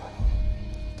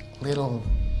the little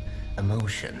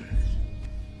emotions.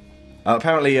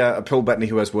 Apparently, Paul Bettany,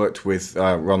 who has worked with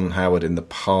Ron Howard in the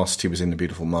past, he was in The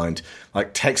Beautiful Mind,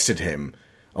 texted him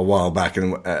a while back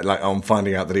and on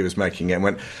finding out that he was making it and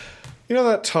went, you know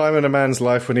that time in a man's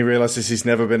life when he realises he's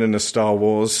never been in a Star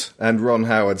Wars? And Ron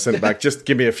Howard sent back, just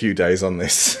give me a few days on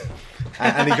this.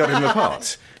 And he got him the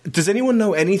part. Does anyone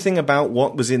know anything about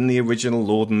what was in the original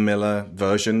Lord and Miller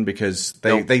version? Because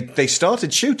they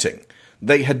started shooting.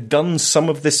 They had done some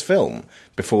of this film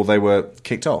before they were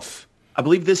kicked off. I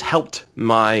believe this helped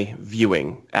my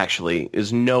viewing, actually,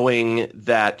 is knowing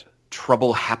that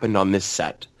trouble happened on this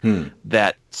set.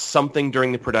 That something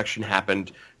during the production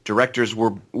happened. Directors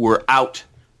were out.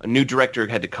 A new director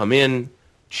had to come in.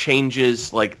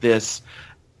 Changes like this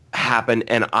happen,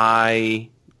 and I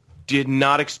did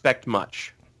not expect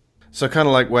much. So kind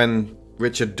of like when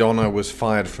Richard Donner was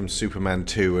fired from Superman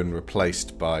 2 and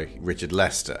replaced by Richard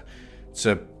Lester. It's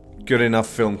a good enough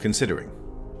film considering.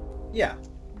 Yeah.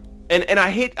 And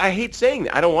I hate saying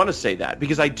that. I don't want to say that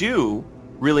because I do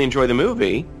really enjoy the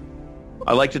movie.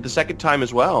 I liked it the second time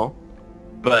as well.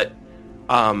 But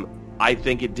I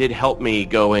think it did help me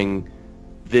going,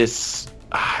 this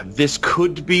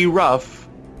could be rough.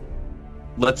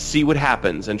 Let's see what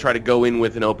happens and try to go in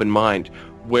with an open mind.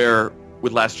 Where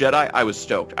with Last Jedi, I was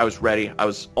stoked. I was ready. I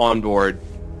was on board.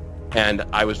 And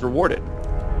I was rewarded.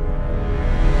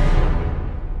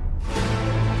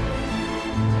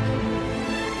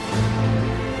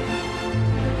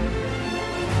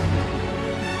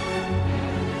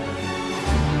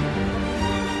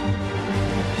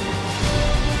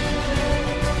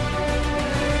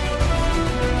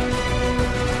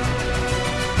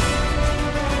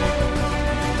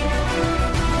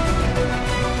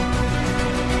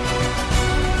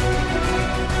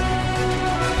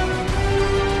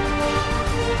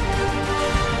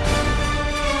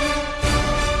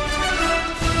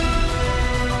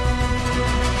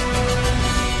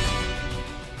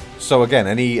 So again,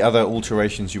 any other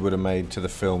alterations you would have made to the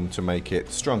film to make it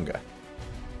stronger?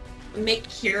 Make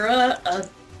Kira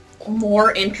a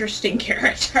more interesting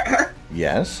character.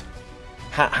 Yes.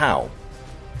 How?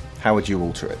 How would you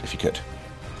alter it if you could?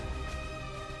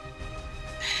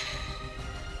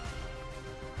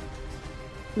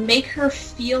 Make her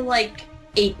feel like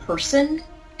a person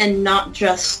and not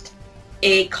just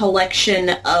a collection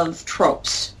of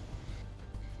tropes.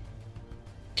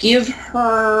 Give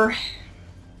her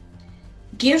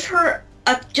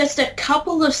just a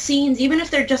couple of scenes, even if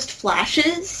they're just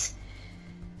flashes,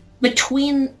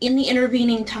 in the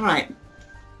intervening time.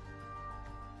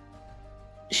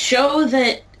 Show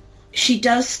that she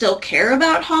does still care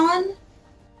about Han.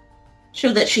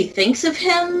 Show that she thinks of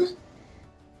him.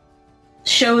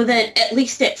 Show that, at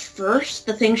least at first,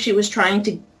 the things she was trying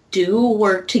to do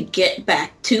were to get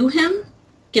back to him,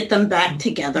 get them back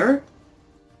together.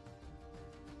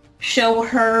 Show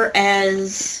her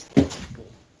as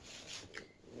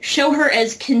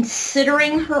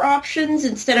considering her options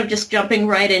instead of just jumping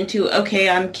right into, okay,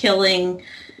 I'm killing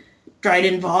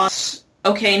Dryden Voss.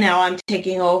 Okay, now I'm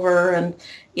taking over, and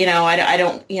I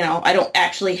don't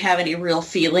actually have any real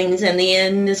feelings in the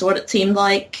end, is what it seemed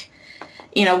like.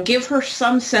 Give her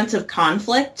some sense of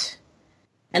conflict,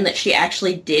 and that she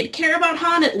actually did care about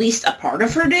Han. At least a part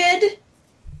of her did.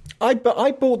 I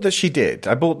bought that she did.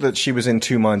 I bought that she was in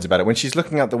two minds about it. When she's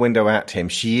looking out the window at him,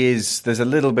 there's a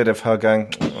little bit of her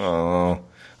going, oh,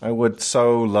 I would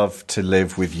so love to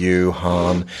live with you,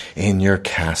 Han, in your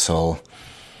castle.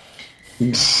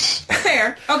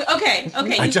 Fair. Okay.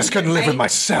 I just couldn't live with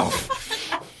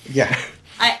myself. Yeah.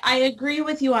 I agree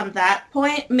with you on that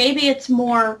point. Maybe it's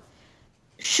more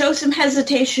show some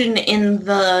hesitation in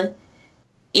the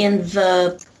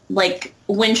like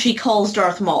when she calls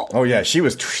Darth Maul. Oh yeah, she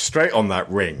was straight on that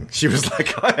ring. She was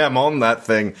like, I am on that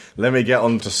thing. Let me get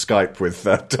onto Skype with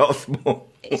Darth Maul.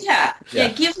 Yeah.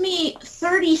 Give me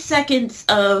 30 seconds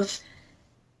of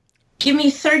she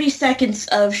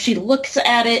looks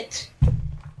at it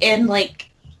and like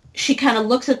she kind of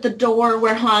looks at the door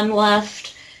where Han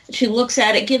left. She looks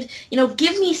at it. Give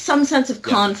me some sense of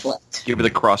conflict. Give her the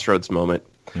crossroads moment.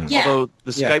 Yeah. Although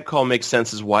the Skype call makes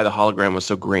sense as why the hologram was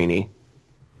so grainy.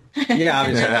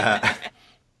 Yeah,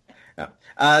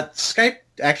 Skype,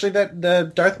 actually, the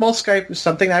Darth Maul Skype was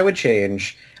something I would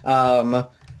change. I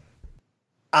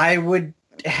would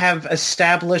have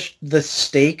established the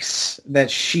stakes that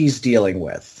she's dealing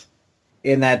with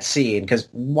in that scene, because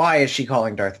why is she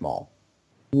calling Darth Maul?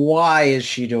 Why is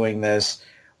she doing this?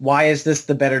 Why is this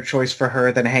the better choice for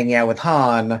her than hanging out with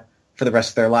Han for the rest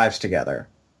of their lives together?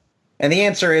 And the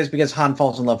answer is because Han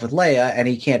falls in love with Leia and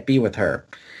he can't be with her.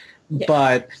 Yeah.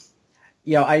 But,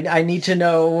 I need to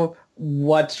know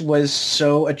what was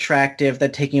so attractive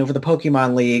that taking over the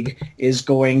Pokemon League is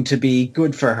going to be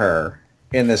good for her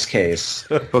in this case.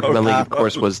 Pokemon League, of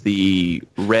course, was the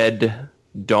Red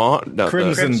Dawn? No,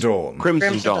 Crimson Dawn.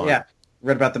 Crimson Dawn. Yeah.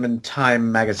 Read about them in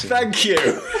Time magazine. Thank you.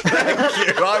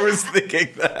 Thank you. I was thinking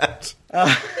that.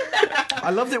 I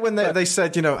loved it when they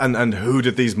said, and who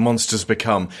did these monsters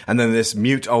become? And then this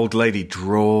mute old lady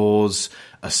draws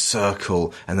a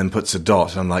circle and then puts a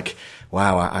dot. And I'm like,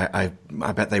 wow, I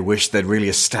bet they wish they'd really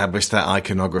established that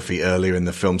iconography earlier in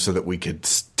the film so that we could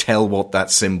tell what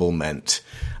that symbol meant.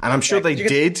 And I'm sure they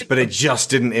did, but it just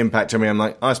didn't impact me. I'm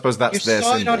like, I suppose that's their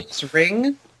symbol. You saw it on his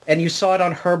ring, and you saw it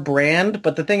on her brand,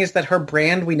 but the thing is that her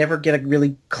brand, we never get a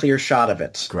really clear shot of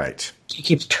it. Great. She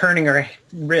keeps turning her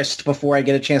wrist before I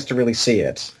get a chance to really see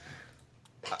it.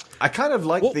 I kind of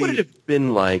like What would it have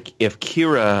been like if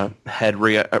Kira had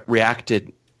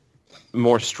reacted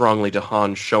more strongly to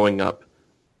Han showing up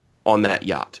on that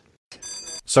yacht?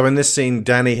 So in this scene,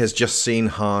 Dani has just seen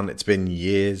Han. It's been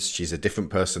years. She's a different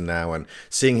person now, and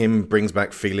seeing him brings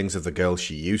back feelings of the girl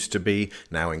she used to be,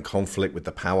 now in conflict with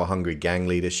the power-hungry gang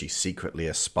leader she secretly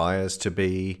aspires to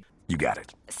be. You got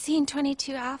it. Scene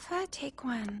 22 Alpha, take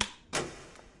 1.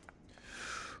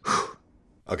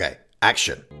 Okay,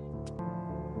 action.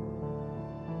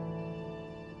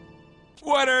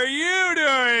 What are you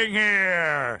doing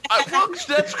here?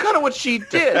 That's kind of what she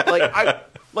did.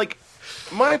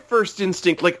 My first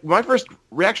instinct, my first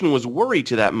reaction was worry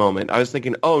to that moment. I was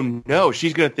thinking, oh no,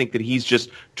 she's going to think that he's just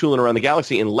tooling around the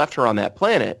galaxy and left her on that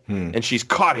planet, and she's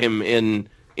caught him in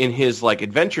his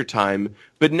adventure time.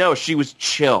 But no, she was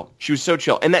chill. She was so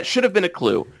chill, and that should have been a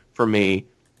clue for me,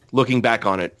 looking back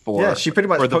on it. She pretty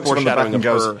much pokes him on the back and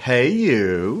goes, "Hey,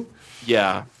 you."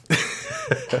 Yeah.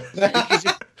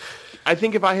 I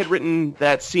think if I had written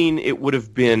that scene, it would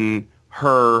have been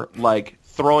her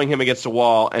throwing him against a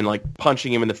wall and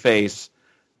punching him in the face.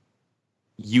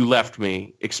 You left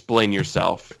me. Explain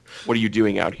yourself. What are you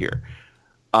doing out here?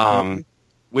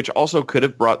 Which also could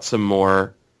have brought some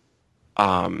more,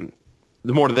 to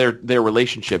their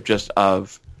relationship. Just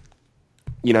of,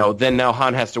 then now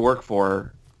Han has to work for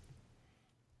her.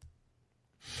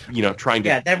 Trying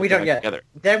to then we don't together.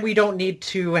 Then we don't need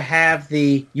to have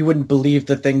you wouldn't believe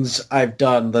the things I've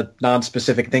done, the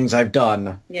non-specific things I've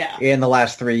done in the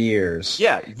last 3 years.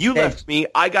 Yeah, you left me,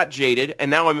 I got jaded,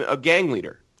 and now I'm a gang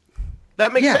leader.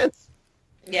 That makes sense.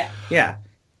 Yeah. Yeah.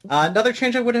 Another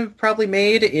change I would have probably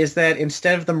made is that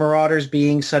instead of the Marauders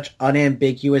being such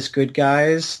unambiguous good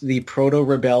guys, the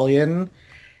Proto-Rebellion,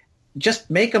 just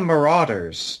make them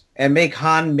Marauders and make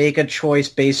Han make a choice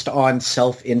based on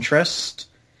self-interest.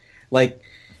 The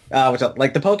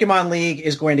Pokemon League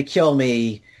is going to kill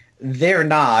me. They're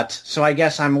not, so I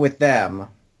guess I'm with them.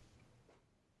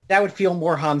 That would feel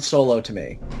more Han Solo to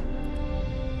me.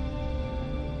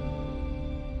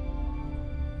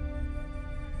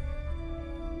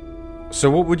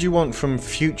 So what would you want from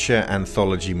future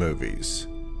anthology movies?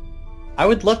 I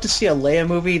would love to see a Leia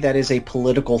movie that is a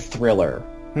political thriller.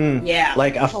 Yeah.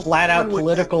 Like a flat-out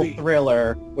political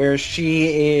thriller where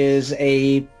she is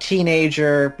a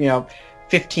teenager,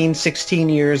 15, 16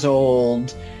 years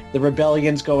old. The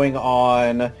rebellion's going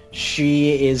on.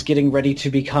 She is getting ready to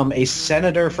become a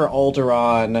senator for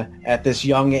Alderaan at this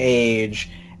young age.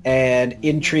 And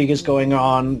intrigue is going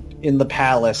on in the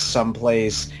palace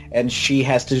someplace. And she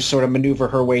has to sort of maneuver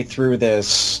her way through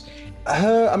this.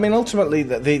 Ultimately,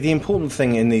 the important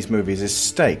thing in these movies is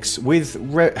stakes. With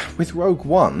Rogue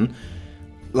One,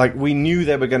 we knew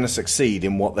they were going to succeed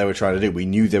in what they were trying to do. We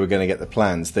knew they were going to get the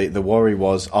plans. The worry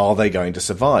was, are they going to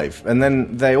survive? And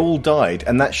then they all died,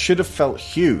 and that should have felt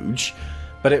huge,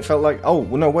 but it felt like, oh,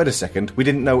 well, no, wait a second. We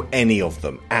didn't know any of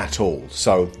them at all,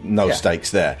 so no stakes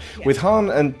there. Yeah. With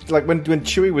Han, and when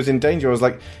Chewie was in danger, I was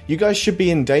like, you guys should be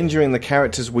endangering the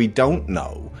characters we don't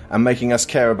know and making us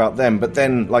care about them, but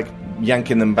then,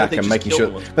 yanking them back and making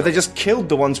sure... But they just killed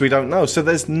the ones we don't know, so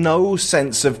there's no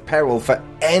sense of peril for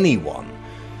anyone.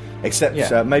 Except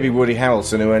maybe Woody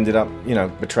Harrelson, who ended up,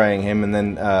 betraying him, and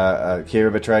then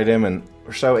Kira betrayed him, and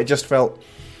so it just felt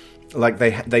like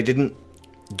they didn't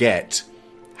get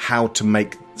how to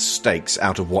make stakes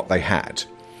out of what they had.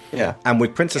 Yeah. And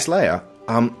with Princess Leia,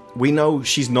 we know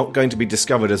she's not going to be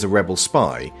discovered as a rebel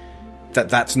spy.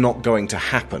 That's not going to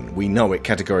happen. We know it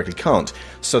categorically can't.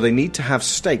 So they need to have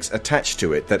stakes attached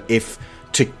to it that if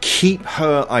to keep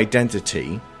her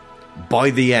identity, by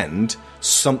the end,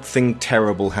 something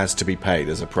terrible has to be paid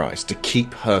as a price to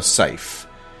keep her safe.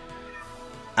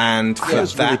 And for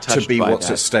that to be what's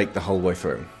at stake the whole way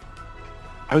through.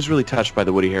 I was really touched by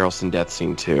the Woody Harrelson death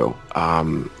scene, too.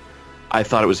 I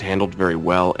thought it was handled very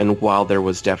well, and while there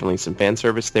was definitely some fan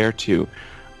service there to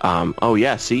oh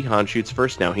yeah, see, Han shoots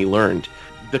first now. He learned.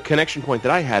 The connection point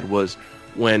that I had was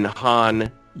when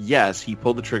Han, yes, he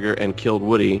pulled the trigger and killed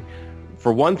Woody.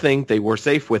 For one thing, they were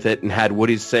safe with it and had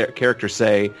Woody's character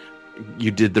say,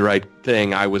 you did the right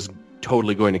thing, I was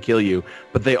totally going to kill you.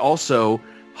 But they also,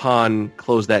 Han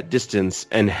closed that distance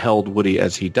and held Woody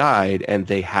as he died, and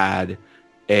they had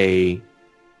a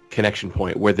connection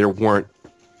point where there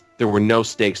were no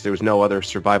stakes, there was no other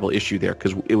survival issue there,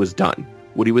 because it was done.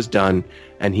 Woody was done,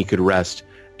 and he could rest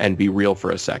and be real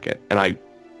for a second. And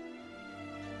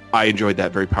I enjoyed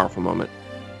that very powerful moment.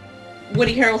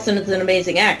 Woody Harrelson is an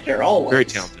amazing actor, always. Very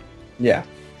talented. Yeah.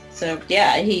 So,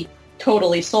 yeah, he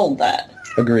totally sold that.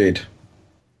 Agreed.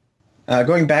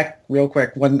 Going back real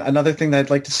quick, another thing that I'd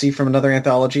like to see from another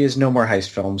anthology is no more heist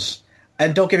films.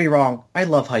 And don't get me wrong, I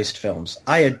love heist films.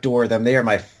 I adore them. They are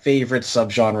my favorite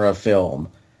subgenre of film.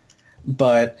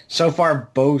 But so far,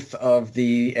 both of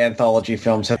the anthology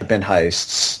films have been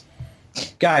heists.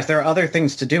 Guys, there are other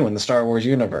things to do in the Star Wars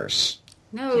universe.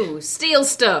 No, steal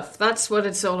stuff. That's what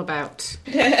it's all about.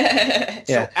 Yeah.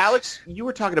 So, Alex, you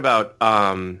were talking about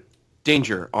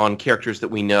danger on characters that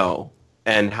we know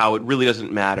and how it really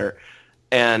doesn't matter.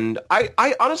 And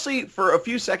I honestly, for a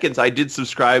few seconds, I did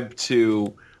subscribe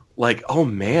to, like, oh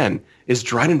man, is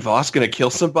Dryden Voss going to kill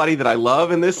somebody that I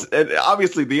love in this? And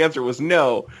obviously the answer was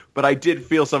no, but I did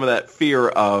feel some of that fear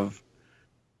of,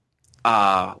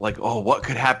 like, oh, what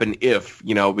could happen if,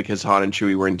 because Han and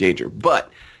Chewie were in danger.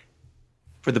 But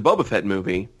for the Boba Fett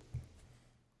movie,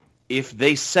 if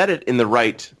they set it in the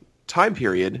right time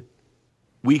period,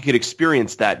 we could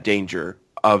experience that danger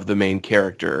of the main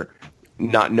character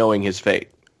not knowing his fate.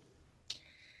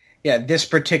 Yeah, this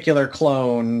particular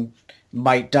clone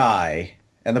might die,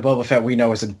 and the Boba Fett we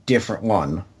know is a different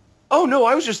one. Oh, no,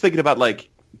 I was just thinking about, like,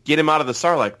 get him out of the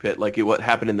Sarlacc pit, like what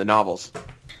happened in the novels.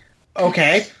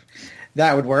 Okay,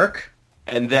 that would work.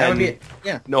 And then,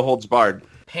 no holds barred.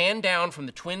 Pan down from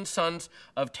the twin suns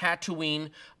of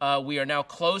Tatooine. We are now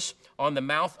close on the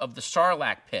mouth of the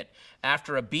Sarlacc pit.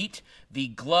 After a beat, the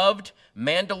gloved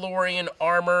Mandalorian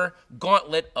armor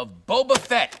gauntlet of Boba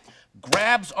Fett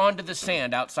grabs onto the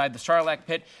sand outside the Sarlacc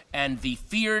pit, and the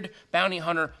feared bounty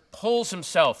hunter pulls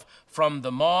himself from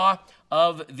the maw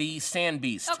of the sand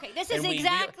beast. Okay, this is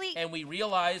exactly... And we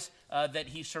realize that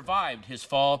he survived his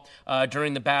fall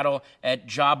during the battle at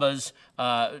Jabba's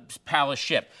palace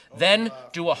ship. Then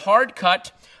do a hard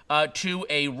cut to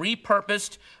a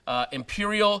repurposed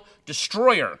Imperial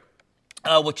destroyer,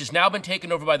 which has now been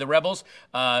taken over by the rebels.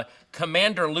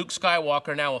 Commander Luke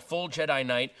Skywalker, now a full Jedi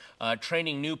Knight,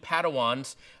 training new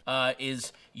Padawans,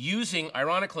 is using,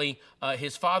 ironically,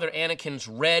 his father Anakin's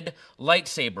red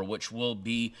lightsaber, which will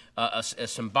be a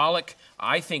symbolic,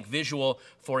 I think, visual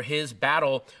for his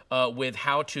battle with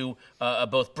how to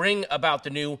both bring about the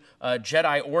new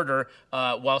Jedi Order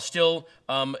while still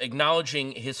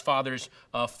acknowledging his father's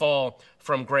fall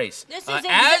from grace.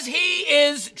 As he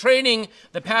is training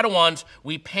the Padawans,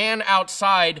 we pan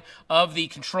outside of the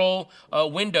control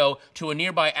window to a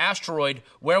nearby asteroid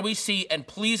where we see, and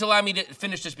please allow me to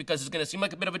finish this because it's going to seem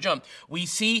like a bit of a jump, we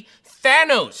see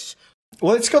Thanos.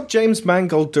 Well, it's got James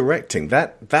Mangold directing.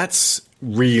 That's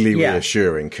really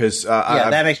reassuring because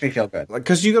that makes me feel good.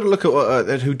 Because you got to look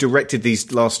at who directed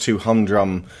these last two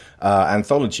humdrum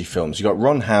anthology films. You got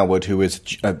Ron Howard, who is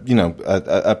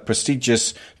a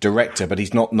prestigious director, but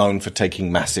he's not known for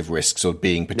taking massive risks or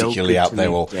being particularly out there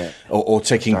or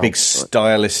taking big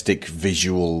stylistic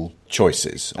visual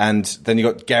choices. And then you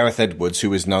got Gareth Edwards,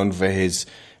 who is known for his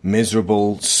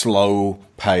miserable,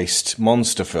 slow-paced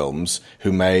monster films,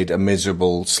 who made a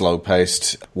miserable,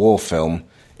 slow-paced war film.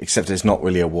 Except it's not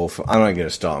really a war film. I'm not going to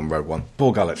start on Rogue One.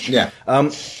 Poor Gullet. Yeah.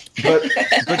 But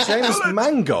James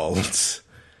Mangold,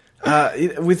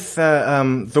 with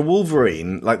the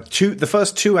Wolverine, the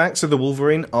first two acts of the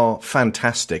Wolverine are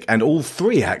fantastic, and all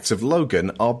three acts of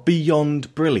Logan are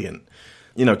beyond brilliant.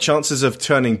 Chances of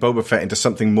turning Boba Fett into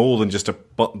something more than just a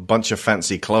bunch of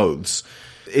fancy clothes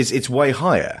it's way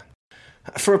higher.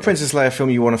 For a Princess Leia film,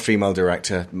 you want a female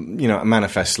director,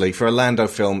 manifestly. For a Lando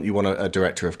film, you want a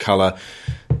director of colour.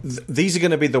 These are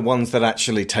going to be the ones that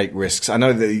actually take risks. I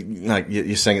know that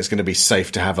you're saying it's going to be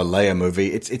safe to have a Leia movie.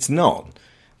 It's not.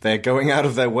 They're going out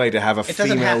of their way to have a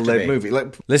female-led movie.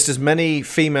 List as many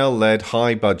female-led,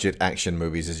 high-budget action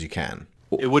movies as you can.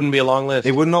 It wouldn't be a long list.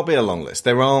 It would not be a long list.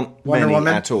 There aren't many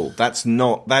at all.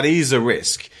 That is a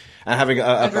risk. And having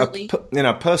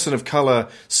a person of color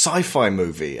sci-fi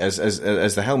movie as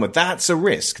the helmet, that's a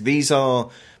risk. These are,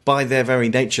 by their very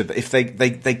nature, if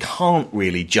they can't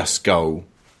really just go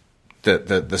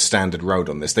the standard road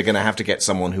on this. They're going to have to get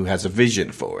someone who has a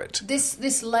vision for it. This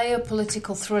Leia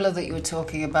political thriller that you were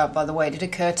talking about, by the way, it did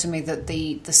occur to me that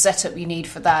the setup you need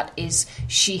for that is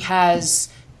she has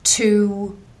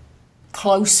two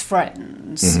close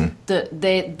friends that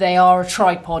they are a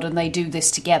tripod and they do this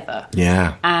together.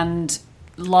 Yeah. And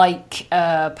like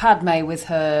Padme with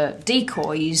her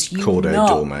decoys, you Corday, know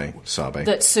Dorme, Sabe.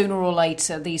 that sooner or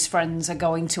later these friends are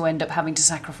going to end up having to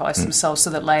sacrifice themselves so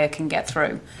that Leia can get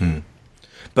through.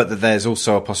 But that there's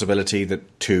also a possibility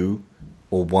that two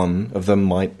or one of them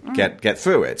might get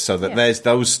through it, so that there's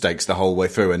those stakes the whole way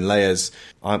through. And Leia's,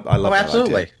 I love that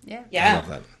absolutely. idea. Yeah. I love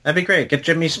that. That'd be great. Get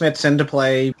Jimmy Smits in to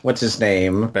play, what's his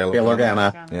name? Bail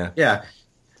Organa. Yeah.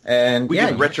 And we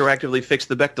could retroactively fix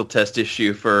the Bechdel test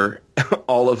issue for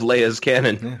all of Leia's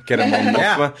canon. Get him on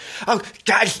Mothma. Oh,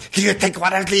 guys, do you think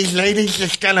one of these ladies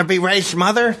is going to be Rey's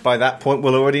mother? By that point,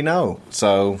 we'll already know.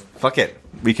 So, fuck it.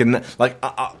 We can,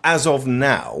 as of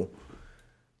now,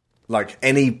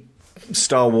 any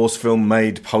Star Wars film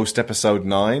made post-Episode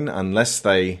 9, unless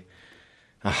they...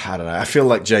 I don't know. I feel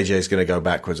like JJ's going to go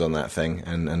backwards on that thing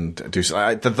and do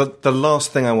so. The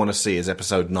last thing I want to see is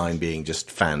Episode 9 being just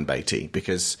fan baity,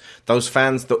 because those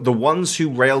fans, the ones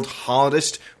who railed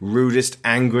hardest, rudest,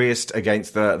 angriest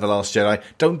against the Last Jedi,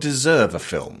 don't deserve a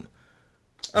film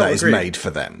that is made for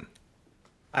them.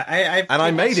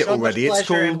 I made it already. It's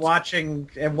called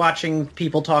watching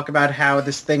people talk about how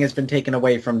this thing has been taken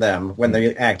away from them when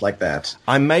they act like that.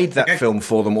 I made that film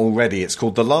for them already. It's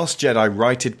called The Last Jedi,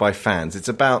 Righted by Fans. It's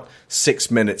about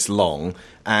 6 minutes long,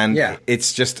 and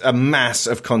it's just a mass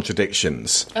of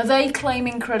contradictions. Are they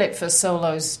claiming credit for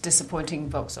Solo's disappointing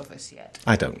box office yet?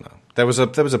 I don't know. There was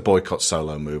a boycott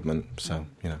Solo movement, so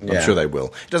I'm sure they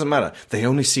will. It doesn't matter. They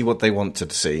only see what they want to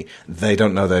see. They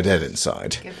don't know they're dead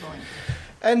inside. Good point.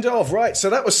 End of. Right, so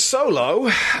that was Solo.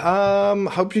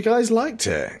 Hope you guys liked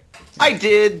it. I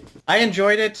did. I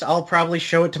enjoyed it. I'll probably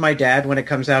show it to my dad when it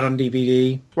comes out on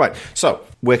DVD. Right, so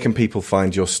where can people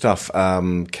find your stuff?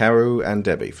 Kaoru and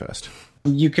Debbie first.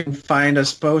 You can find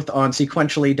us both on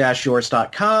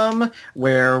sequentially-yours.com,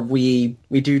 where we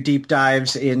do deep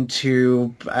dives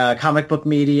into comic book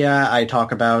media. I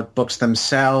talk about books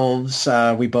themselves.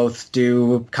 We both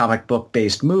do comic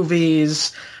book-based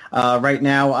movies. Right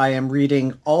now, I am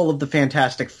reading all of the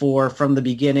Fantastic Four from the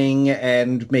beginning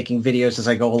and making videos as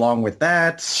I go along with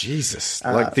that. Jesus,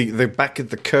 like the back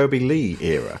of the Kirby Lee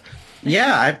era.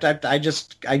 Yeah, I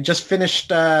just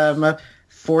finished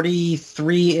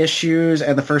 43 issues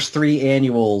and the first 3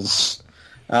 annuals,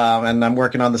 and I'm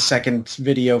working on the second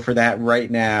video for that right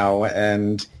now.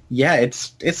 And yeah,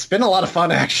 it's been a lot of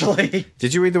fun, actually.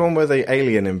 Did you read the one where the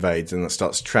alien invades and it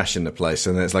starts trashing the place,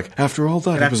 and it's like, after all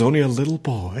that, it was only a little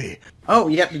boy? Oh,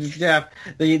 yeah.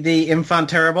 The Infant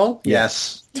Terrible?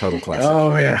 Yes. Total classic.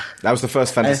 Oh, yeah. That was the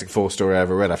first Fantastic Four story I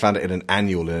ever read. I found it in an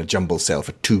annual in a jumble sale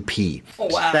for 2p. Oh,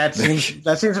 wow. That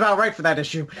seems about right for that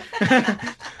issue.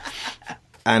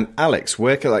 And Alex,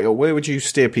 where would you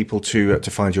steer people to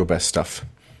find your best stuff?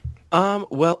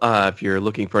 If you're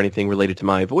looking for anything related to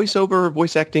my voiceover,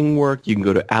 voice acting work, you can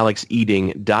go to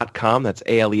alexeding.com. That's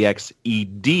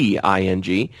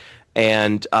ALEXEDING.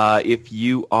 And if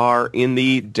you are in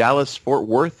the Dallas-Fort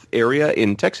Worth area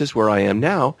in Texas, where I am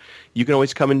now, you can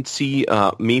always come and see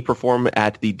me perform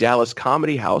at the Dallas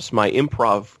Comedy House. My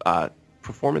improv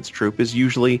performance troupe is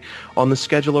usually on the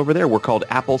schedule over there. We're called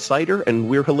Apple Cider, and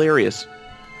we're hilarious.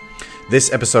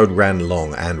 This episode ran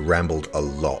long and rambled a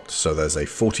lot, so there's a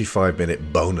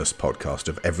 45-minute bonus podcast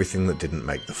of everything that didn't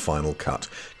make the final cut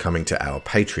coming to our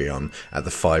Patreon at the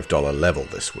 $5 level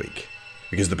this week.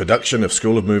 Because the production of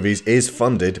School of Movies is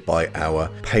funded by our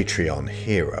Patreon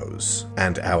heroes.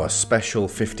 And our special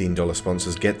 $15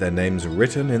 sponsors get their names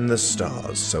written in the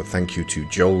stars. So thank you to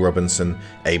Joel Robinson,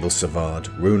 Abel Savard,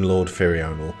 Rune Lord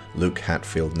Firional, Luke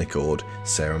Hatfield, Nick Ord,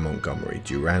 Sarah Montgomery,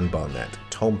 Duran Barnett,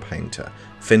 Tom Painter,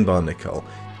 Finbar Nicole,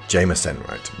 Jameis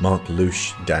Enright, Mark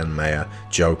Lush, Dan Mayer,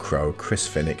 Joe Crow, Chris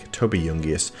Finnick, Toby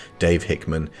Jungius, Dave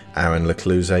Hickman, Aaron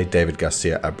Lecluse, David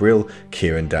Garcia Abril,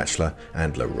 Kieran Datchler,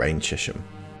 and Lorraine Chisholm.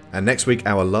 And next week,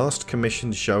 our last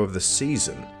commissioned show of the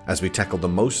season, as we tackle the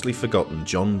mostly forgotten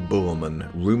John Boorman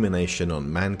rumination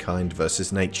on mankind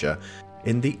versus nature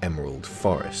in the Emerald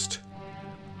Forest.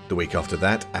 The week after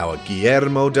that, our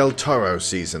Guillermo del Toro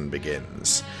season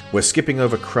begins. We're skipping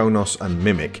over Kronos and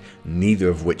Mimic, neither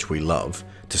of which we love,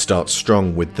 to start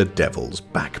strong with The Devil's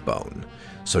Backbone.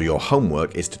 So your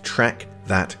homework is to track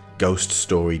that ghost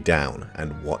story down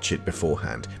and watch it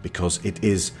beforehand, because it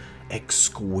is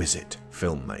exquisite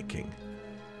filmmaking.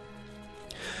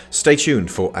 Stay tuned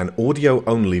for an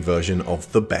audio-only version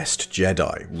of The Best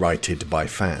Jedi, righted by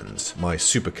fans, my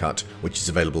supercut, which is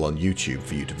available on YouTube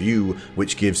for you to view,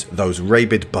 which gives those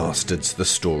rabid bastards the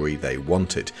story they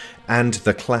wanted, and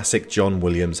the classic John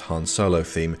Williams Han Solo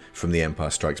theme from The Empire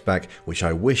Strikes Back, which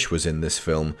I wish was in this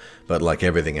film, but like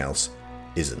everything else,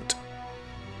 isn't.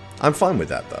 I'm fine with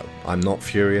that though. I'm not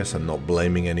furious, I'm not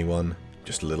blaming anyone,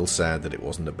 just a little sad that it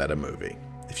wasn't a better movie.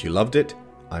 If you loved it,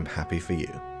 I'm happy for you.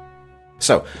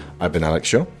 So, I've been Alex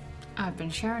Shaw. I've been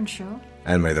Sharon Shaw.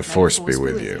 And may the Force be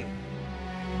with you.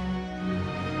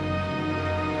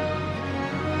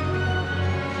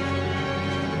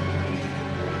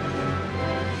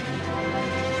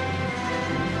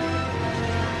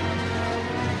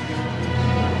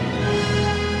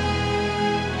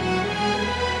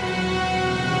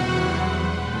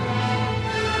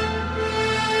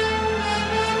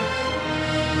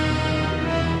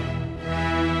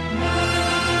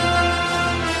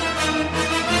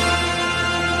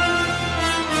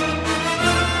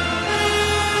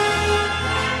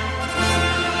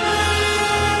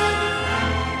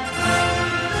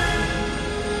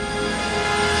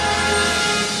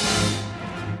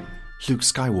 Luke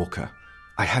Skywalker,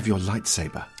 I have your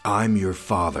lightsaber. I'm your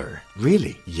father.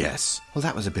 Really? Yes. Well,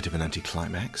 that was a bit of an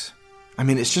anticlimax. I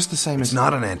mean, it's just the same as... It's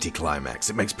not an anticlimax.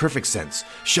 It makes perfect sense.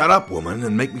 Shut up, woman,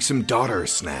 and make me some daughter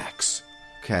snacks.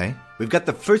 Okay. We've got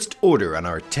the First Order on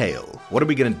our tail. What are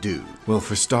we gonna do? Well,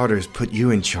 for starters, put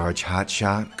you in charge,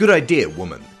 hotshot. Good idea,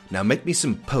 woman. Now make me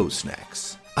some Poe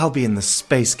snacks. I'll be in the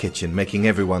space kitchen making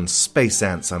everyone space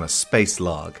ants on a space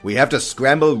log. We have to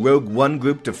scramble Rogue One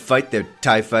group to fight their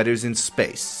TIE fighters in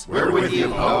space. We're with you,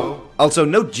 Poe. Also,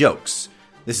 no jokes.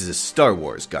 This is a Star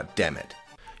Wars, goddammit.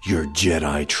 Your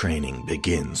Jedi training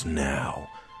begins now.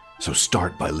 So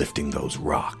start by lifting those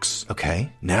rocks,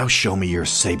 okay? Now show me your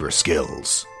saber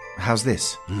skills. How's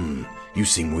this? You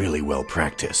seem really well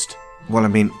practiced. Well, I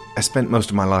mean, I spent most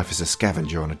of my life as a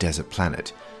scavenger on a desert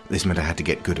planet. This meant I had to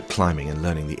get good at climbing and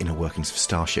learning the inner workings of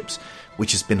starships,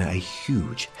 which has been a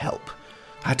huge help.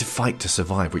 I had to fight to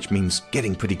survive, which means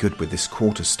getting pretty good with this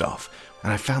quarter stuff,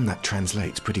 and I found that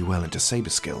translates pretty well into saber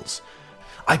skills.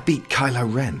 I beat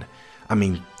Kylo Ren. I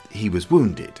mean, he was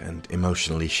wounded and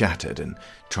emotionally shattered and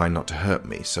trying not to hurt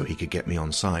me so he could get me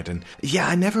on side. And yeah,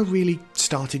 I never really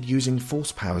started using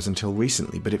force powers until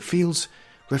recently, but it feels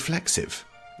reflexive,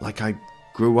 like I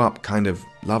grew up kind of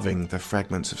loving the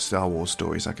fragments of Star Wars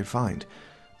stories I could find.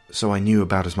 So I knew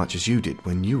about as much as you did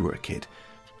when you were a kid.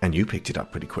 And you picked it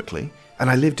up pretty quickly. And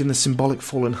I lived in the symbolic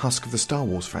fallen husk of the Star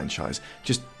Wars franchise,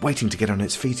 just waiting to get on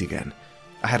its feet again.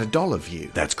 I had a doll of you.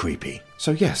 That's creepy.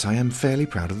 So yes, I am fairly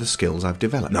proud of the skills I've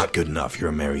developed. Not good enough,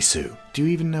 you're a Mary Sue. Do you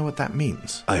even know what that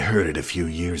means? I heard it a few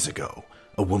years ago.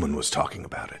 A woman was talking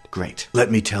about it. Great. Let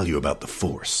me tell you about the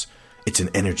Force. It's an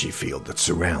energy field that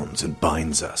surrounds and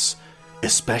binds us.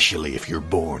 Especially if you're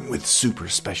born with super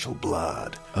special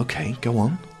blood. Okay, go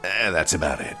on. That's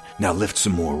about it. Now lift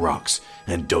some more rocks,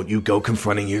 and don't you go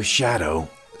confronting your shadow.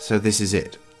 So this is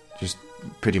it? Just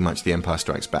pretty much The Empire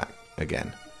Strikes Back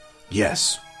again?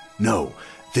 Yes. No.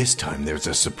 This time there's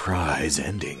a surprise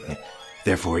ending.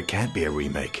 Therefore it can't be a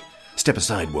remake. Step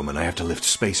aside, woman. I have to lift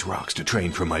space rocks to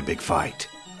train for my big fight.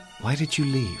 Why did you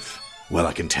leave? Well,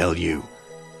 I can tell you.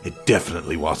 It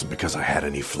definitely wasn't because I had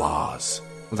any flaws.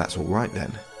 Well, that's all right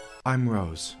then. I'm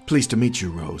Rose. Pleased to meet you,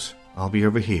 Rose. I'll be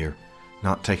over here,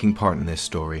 not taking part in this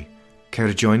story. Care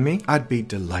to join me? I'd be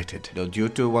delighted. Don't you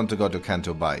two want to go to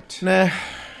Canto Bight? Nah,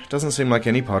 doesn't seem like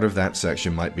any part of that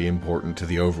section might be important to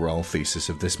the overall thesis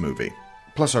of this movie.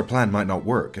 Plus, our plan might not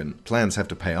work, and plans have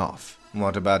to pay off.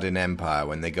 What about in Empire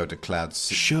when they go to Cloud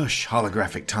City? Shush,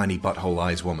 holographic tiny butthole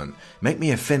eyes woman. Make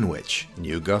me a Finwich.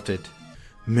 You got it.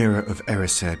 Mirror of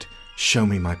Erised, show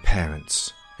me my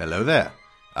parents. Hello there.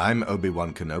 I'm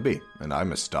Obi-Wan Kenobi, and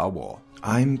I'm a Star Wars.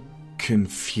 I'm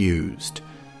confused.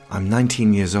 I'm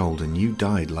 19 years old, and you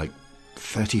died like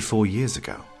 34 years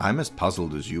ago. I'm as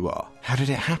puzzled as you are. How did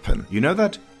it happen? You know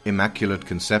that immaculate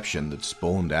conception that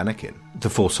spawned Anakin? The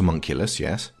Force homunculus,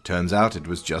 yes. Turns out it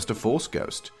was just a Force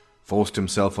ghost. Forced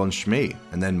himself on Shmi,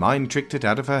 and then mind-tricked it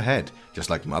out of her head, just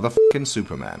like motherfucking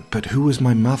Superman. But who was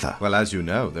my mother? Well, as you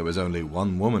know, there was only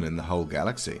one woman in the whole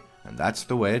galaxy, and that's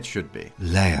the way it should be.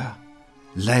 Leia.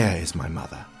 Leia is my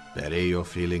mother. Bury your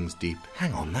feelings deep.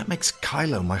 Hang on, that makes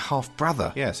Kylo my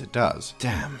half-brother. Yes, it does.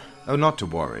 Damn. Oh, not to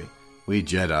worry. We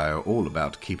Jedi are all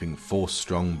about keeping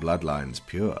Force-strong bloodlines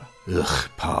pure. Ugh,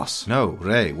 pass. No,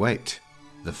 Rey, wait.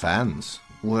 The fans.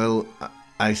 Well,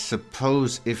 I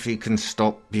suppose if he can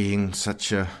stop being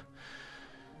such a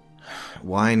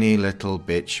whiny little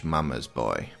bitch mama's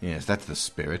boy. Yes, that's the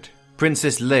spirit.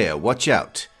 Princess Leia, watch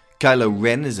out. Kylo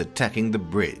Ren is attacking the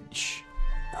bridge.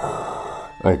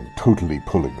 I'm totally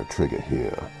pulling the trigger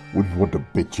here. Wouldn't want to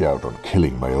bitch out on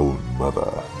killing my own mother.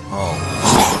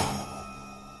 Oh.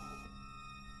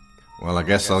 Well, I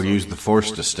guess I'll use the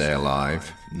Force to stay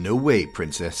alive. No way,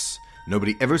 Princess.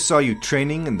 Nobody ever saw you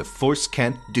training, and the Force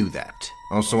can't do that.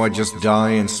 Also, I just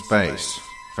die in space.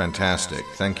 Fantastic.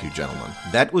 Thank you, gentlemen.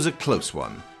 That was a close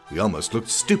one. We almost looked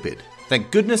stupid.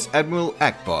 Thank goodness Admiral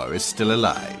Akbar is still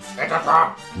alive.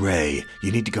 Rey,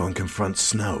 you need to go and confront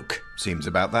Snoke. Seems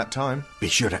about that time. Be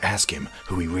sure to ask him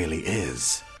who he really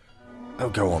is. Oh,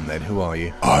 go on then. Who are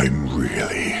you? I'm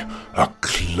really a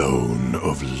clone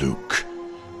of Luke.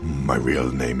 My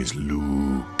real name is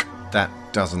Luke. That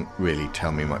doesn't really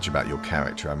tell me much about your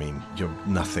character. I mean, you're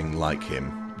nothing like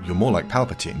him. You're more like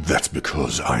Palpatine. That's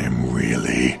because I am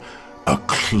really a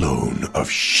clone of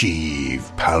Sheev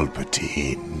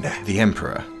Palpatine. The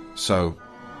Emperor. So,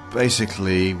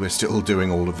 basically, we're still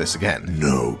doing all of this again.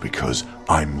 No, because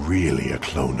I'm really a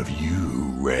clone of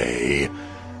you, Rey.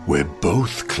 We're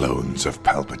both clones of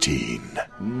Palpatine.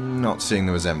 Not seeing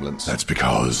the resemblance. That's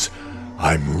because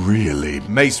I'm really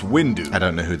Mace Windu. I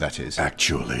don't know who that is.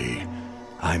 Actually,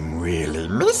 I'm really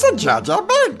Mr. Jar Jar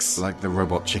Binks. Like the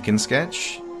Robot Chicken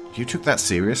sketch? You took that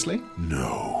seriously?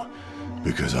 No,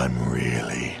 because I'm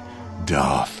really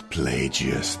Darth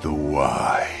Plagueis the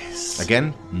Wise.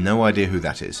 Again, no idea who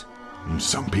that is.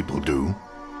 Some people do.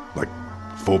 Like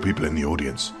 4 people in the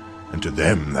audience. And to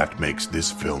them, that makes this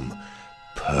film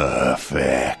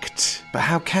perfect. But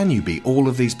how can you be all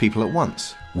of these people at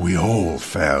once? We all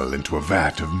fell into a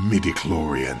vat of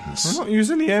midichlorians. I'm not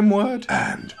using the M word.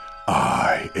 And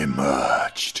I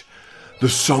emerged. The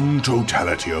sum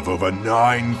totality of over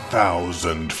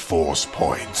 9,000 force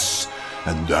points.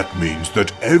 And that means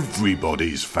that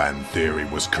everybody's fan theory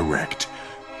was correct.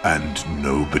 And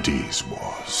nobody's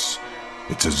was.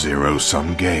 It's a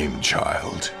zero-sum game,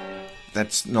 child.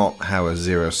 That's not how a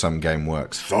zero-sum game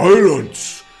works.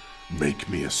 Silence! Make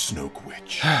me a Snoke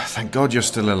Witch. Thank God you're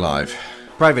still alive.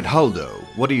 Private Holdo,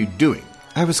 what are you doing?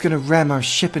 I was going to ram our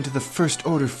ship into the First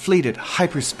Order fleet at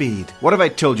hyperspeed. What have I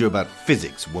told you about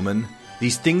physics, woman?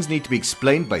 These things need to be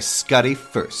explained by Scotty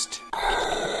first.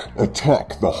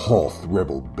 Attack the Hoth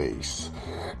Rebel base.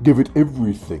 Give it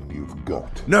everything you've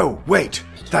got. No, wait!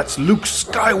 That's Luke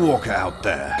Skywalker out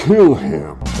there! Kill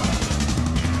him!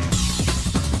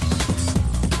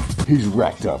 He's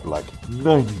racked up like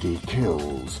 90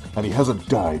 kills, and he hasn't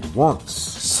died once.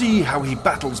 See how he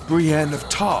battles Brienne of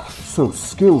Tarth. So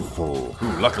skillful.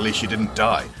 Ooh, luckily she didn't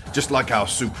die. Just like our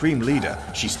supreme leader,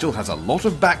 she still has a lot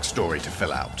of backstory to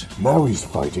fill out. Now he's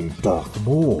fighting Darth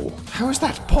Maul. How is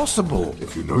that possible?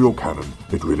 If you know your canon,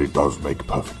 it really does make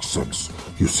perfect sense.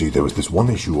 You see, there was this one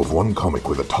issue of one comic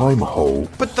with a time hole.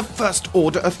 But the First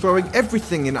Order are throwing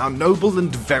everything in our noble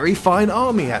and very fine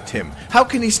army at him. How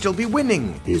can he still be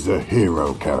winning? He's a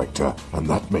hero character, and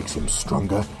that makes him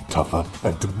stronger, tougher,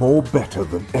 and more better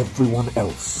than everyone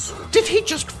else. Did he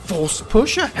just force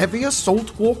push a heavy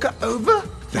assault walker over?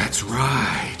 That's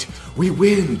right. We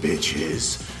win,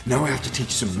 bitches. Now I have to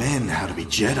teach some men how to be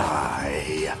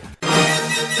Jedi.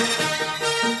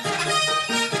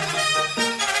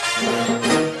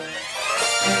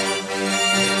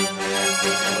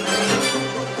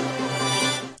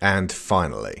 And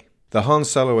finally, the Han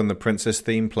Solo and the Princess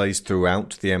theme plays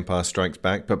throughout The Empire Strikes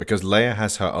Back, but because Leia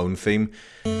has her own theme,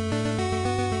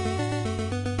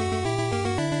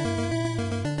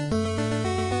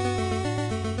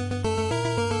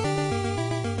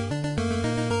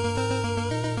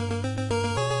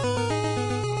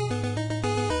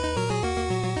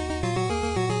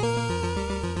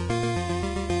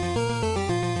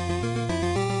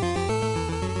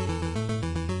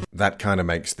 that kind of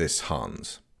makes this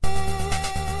Han's.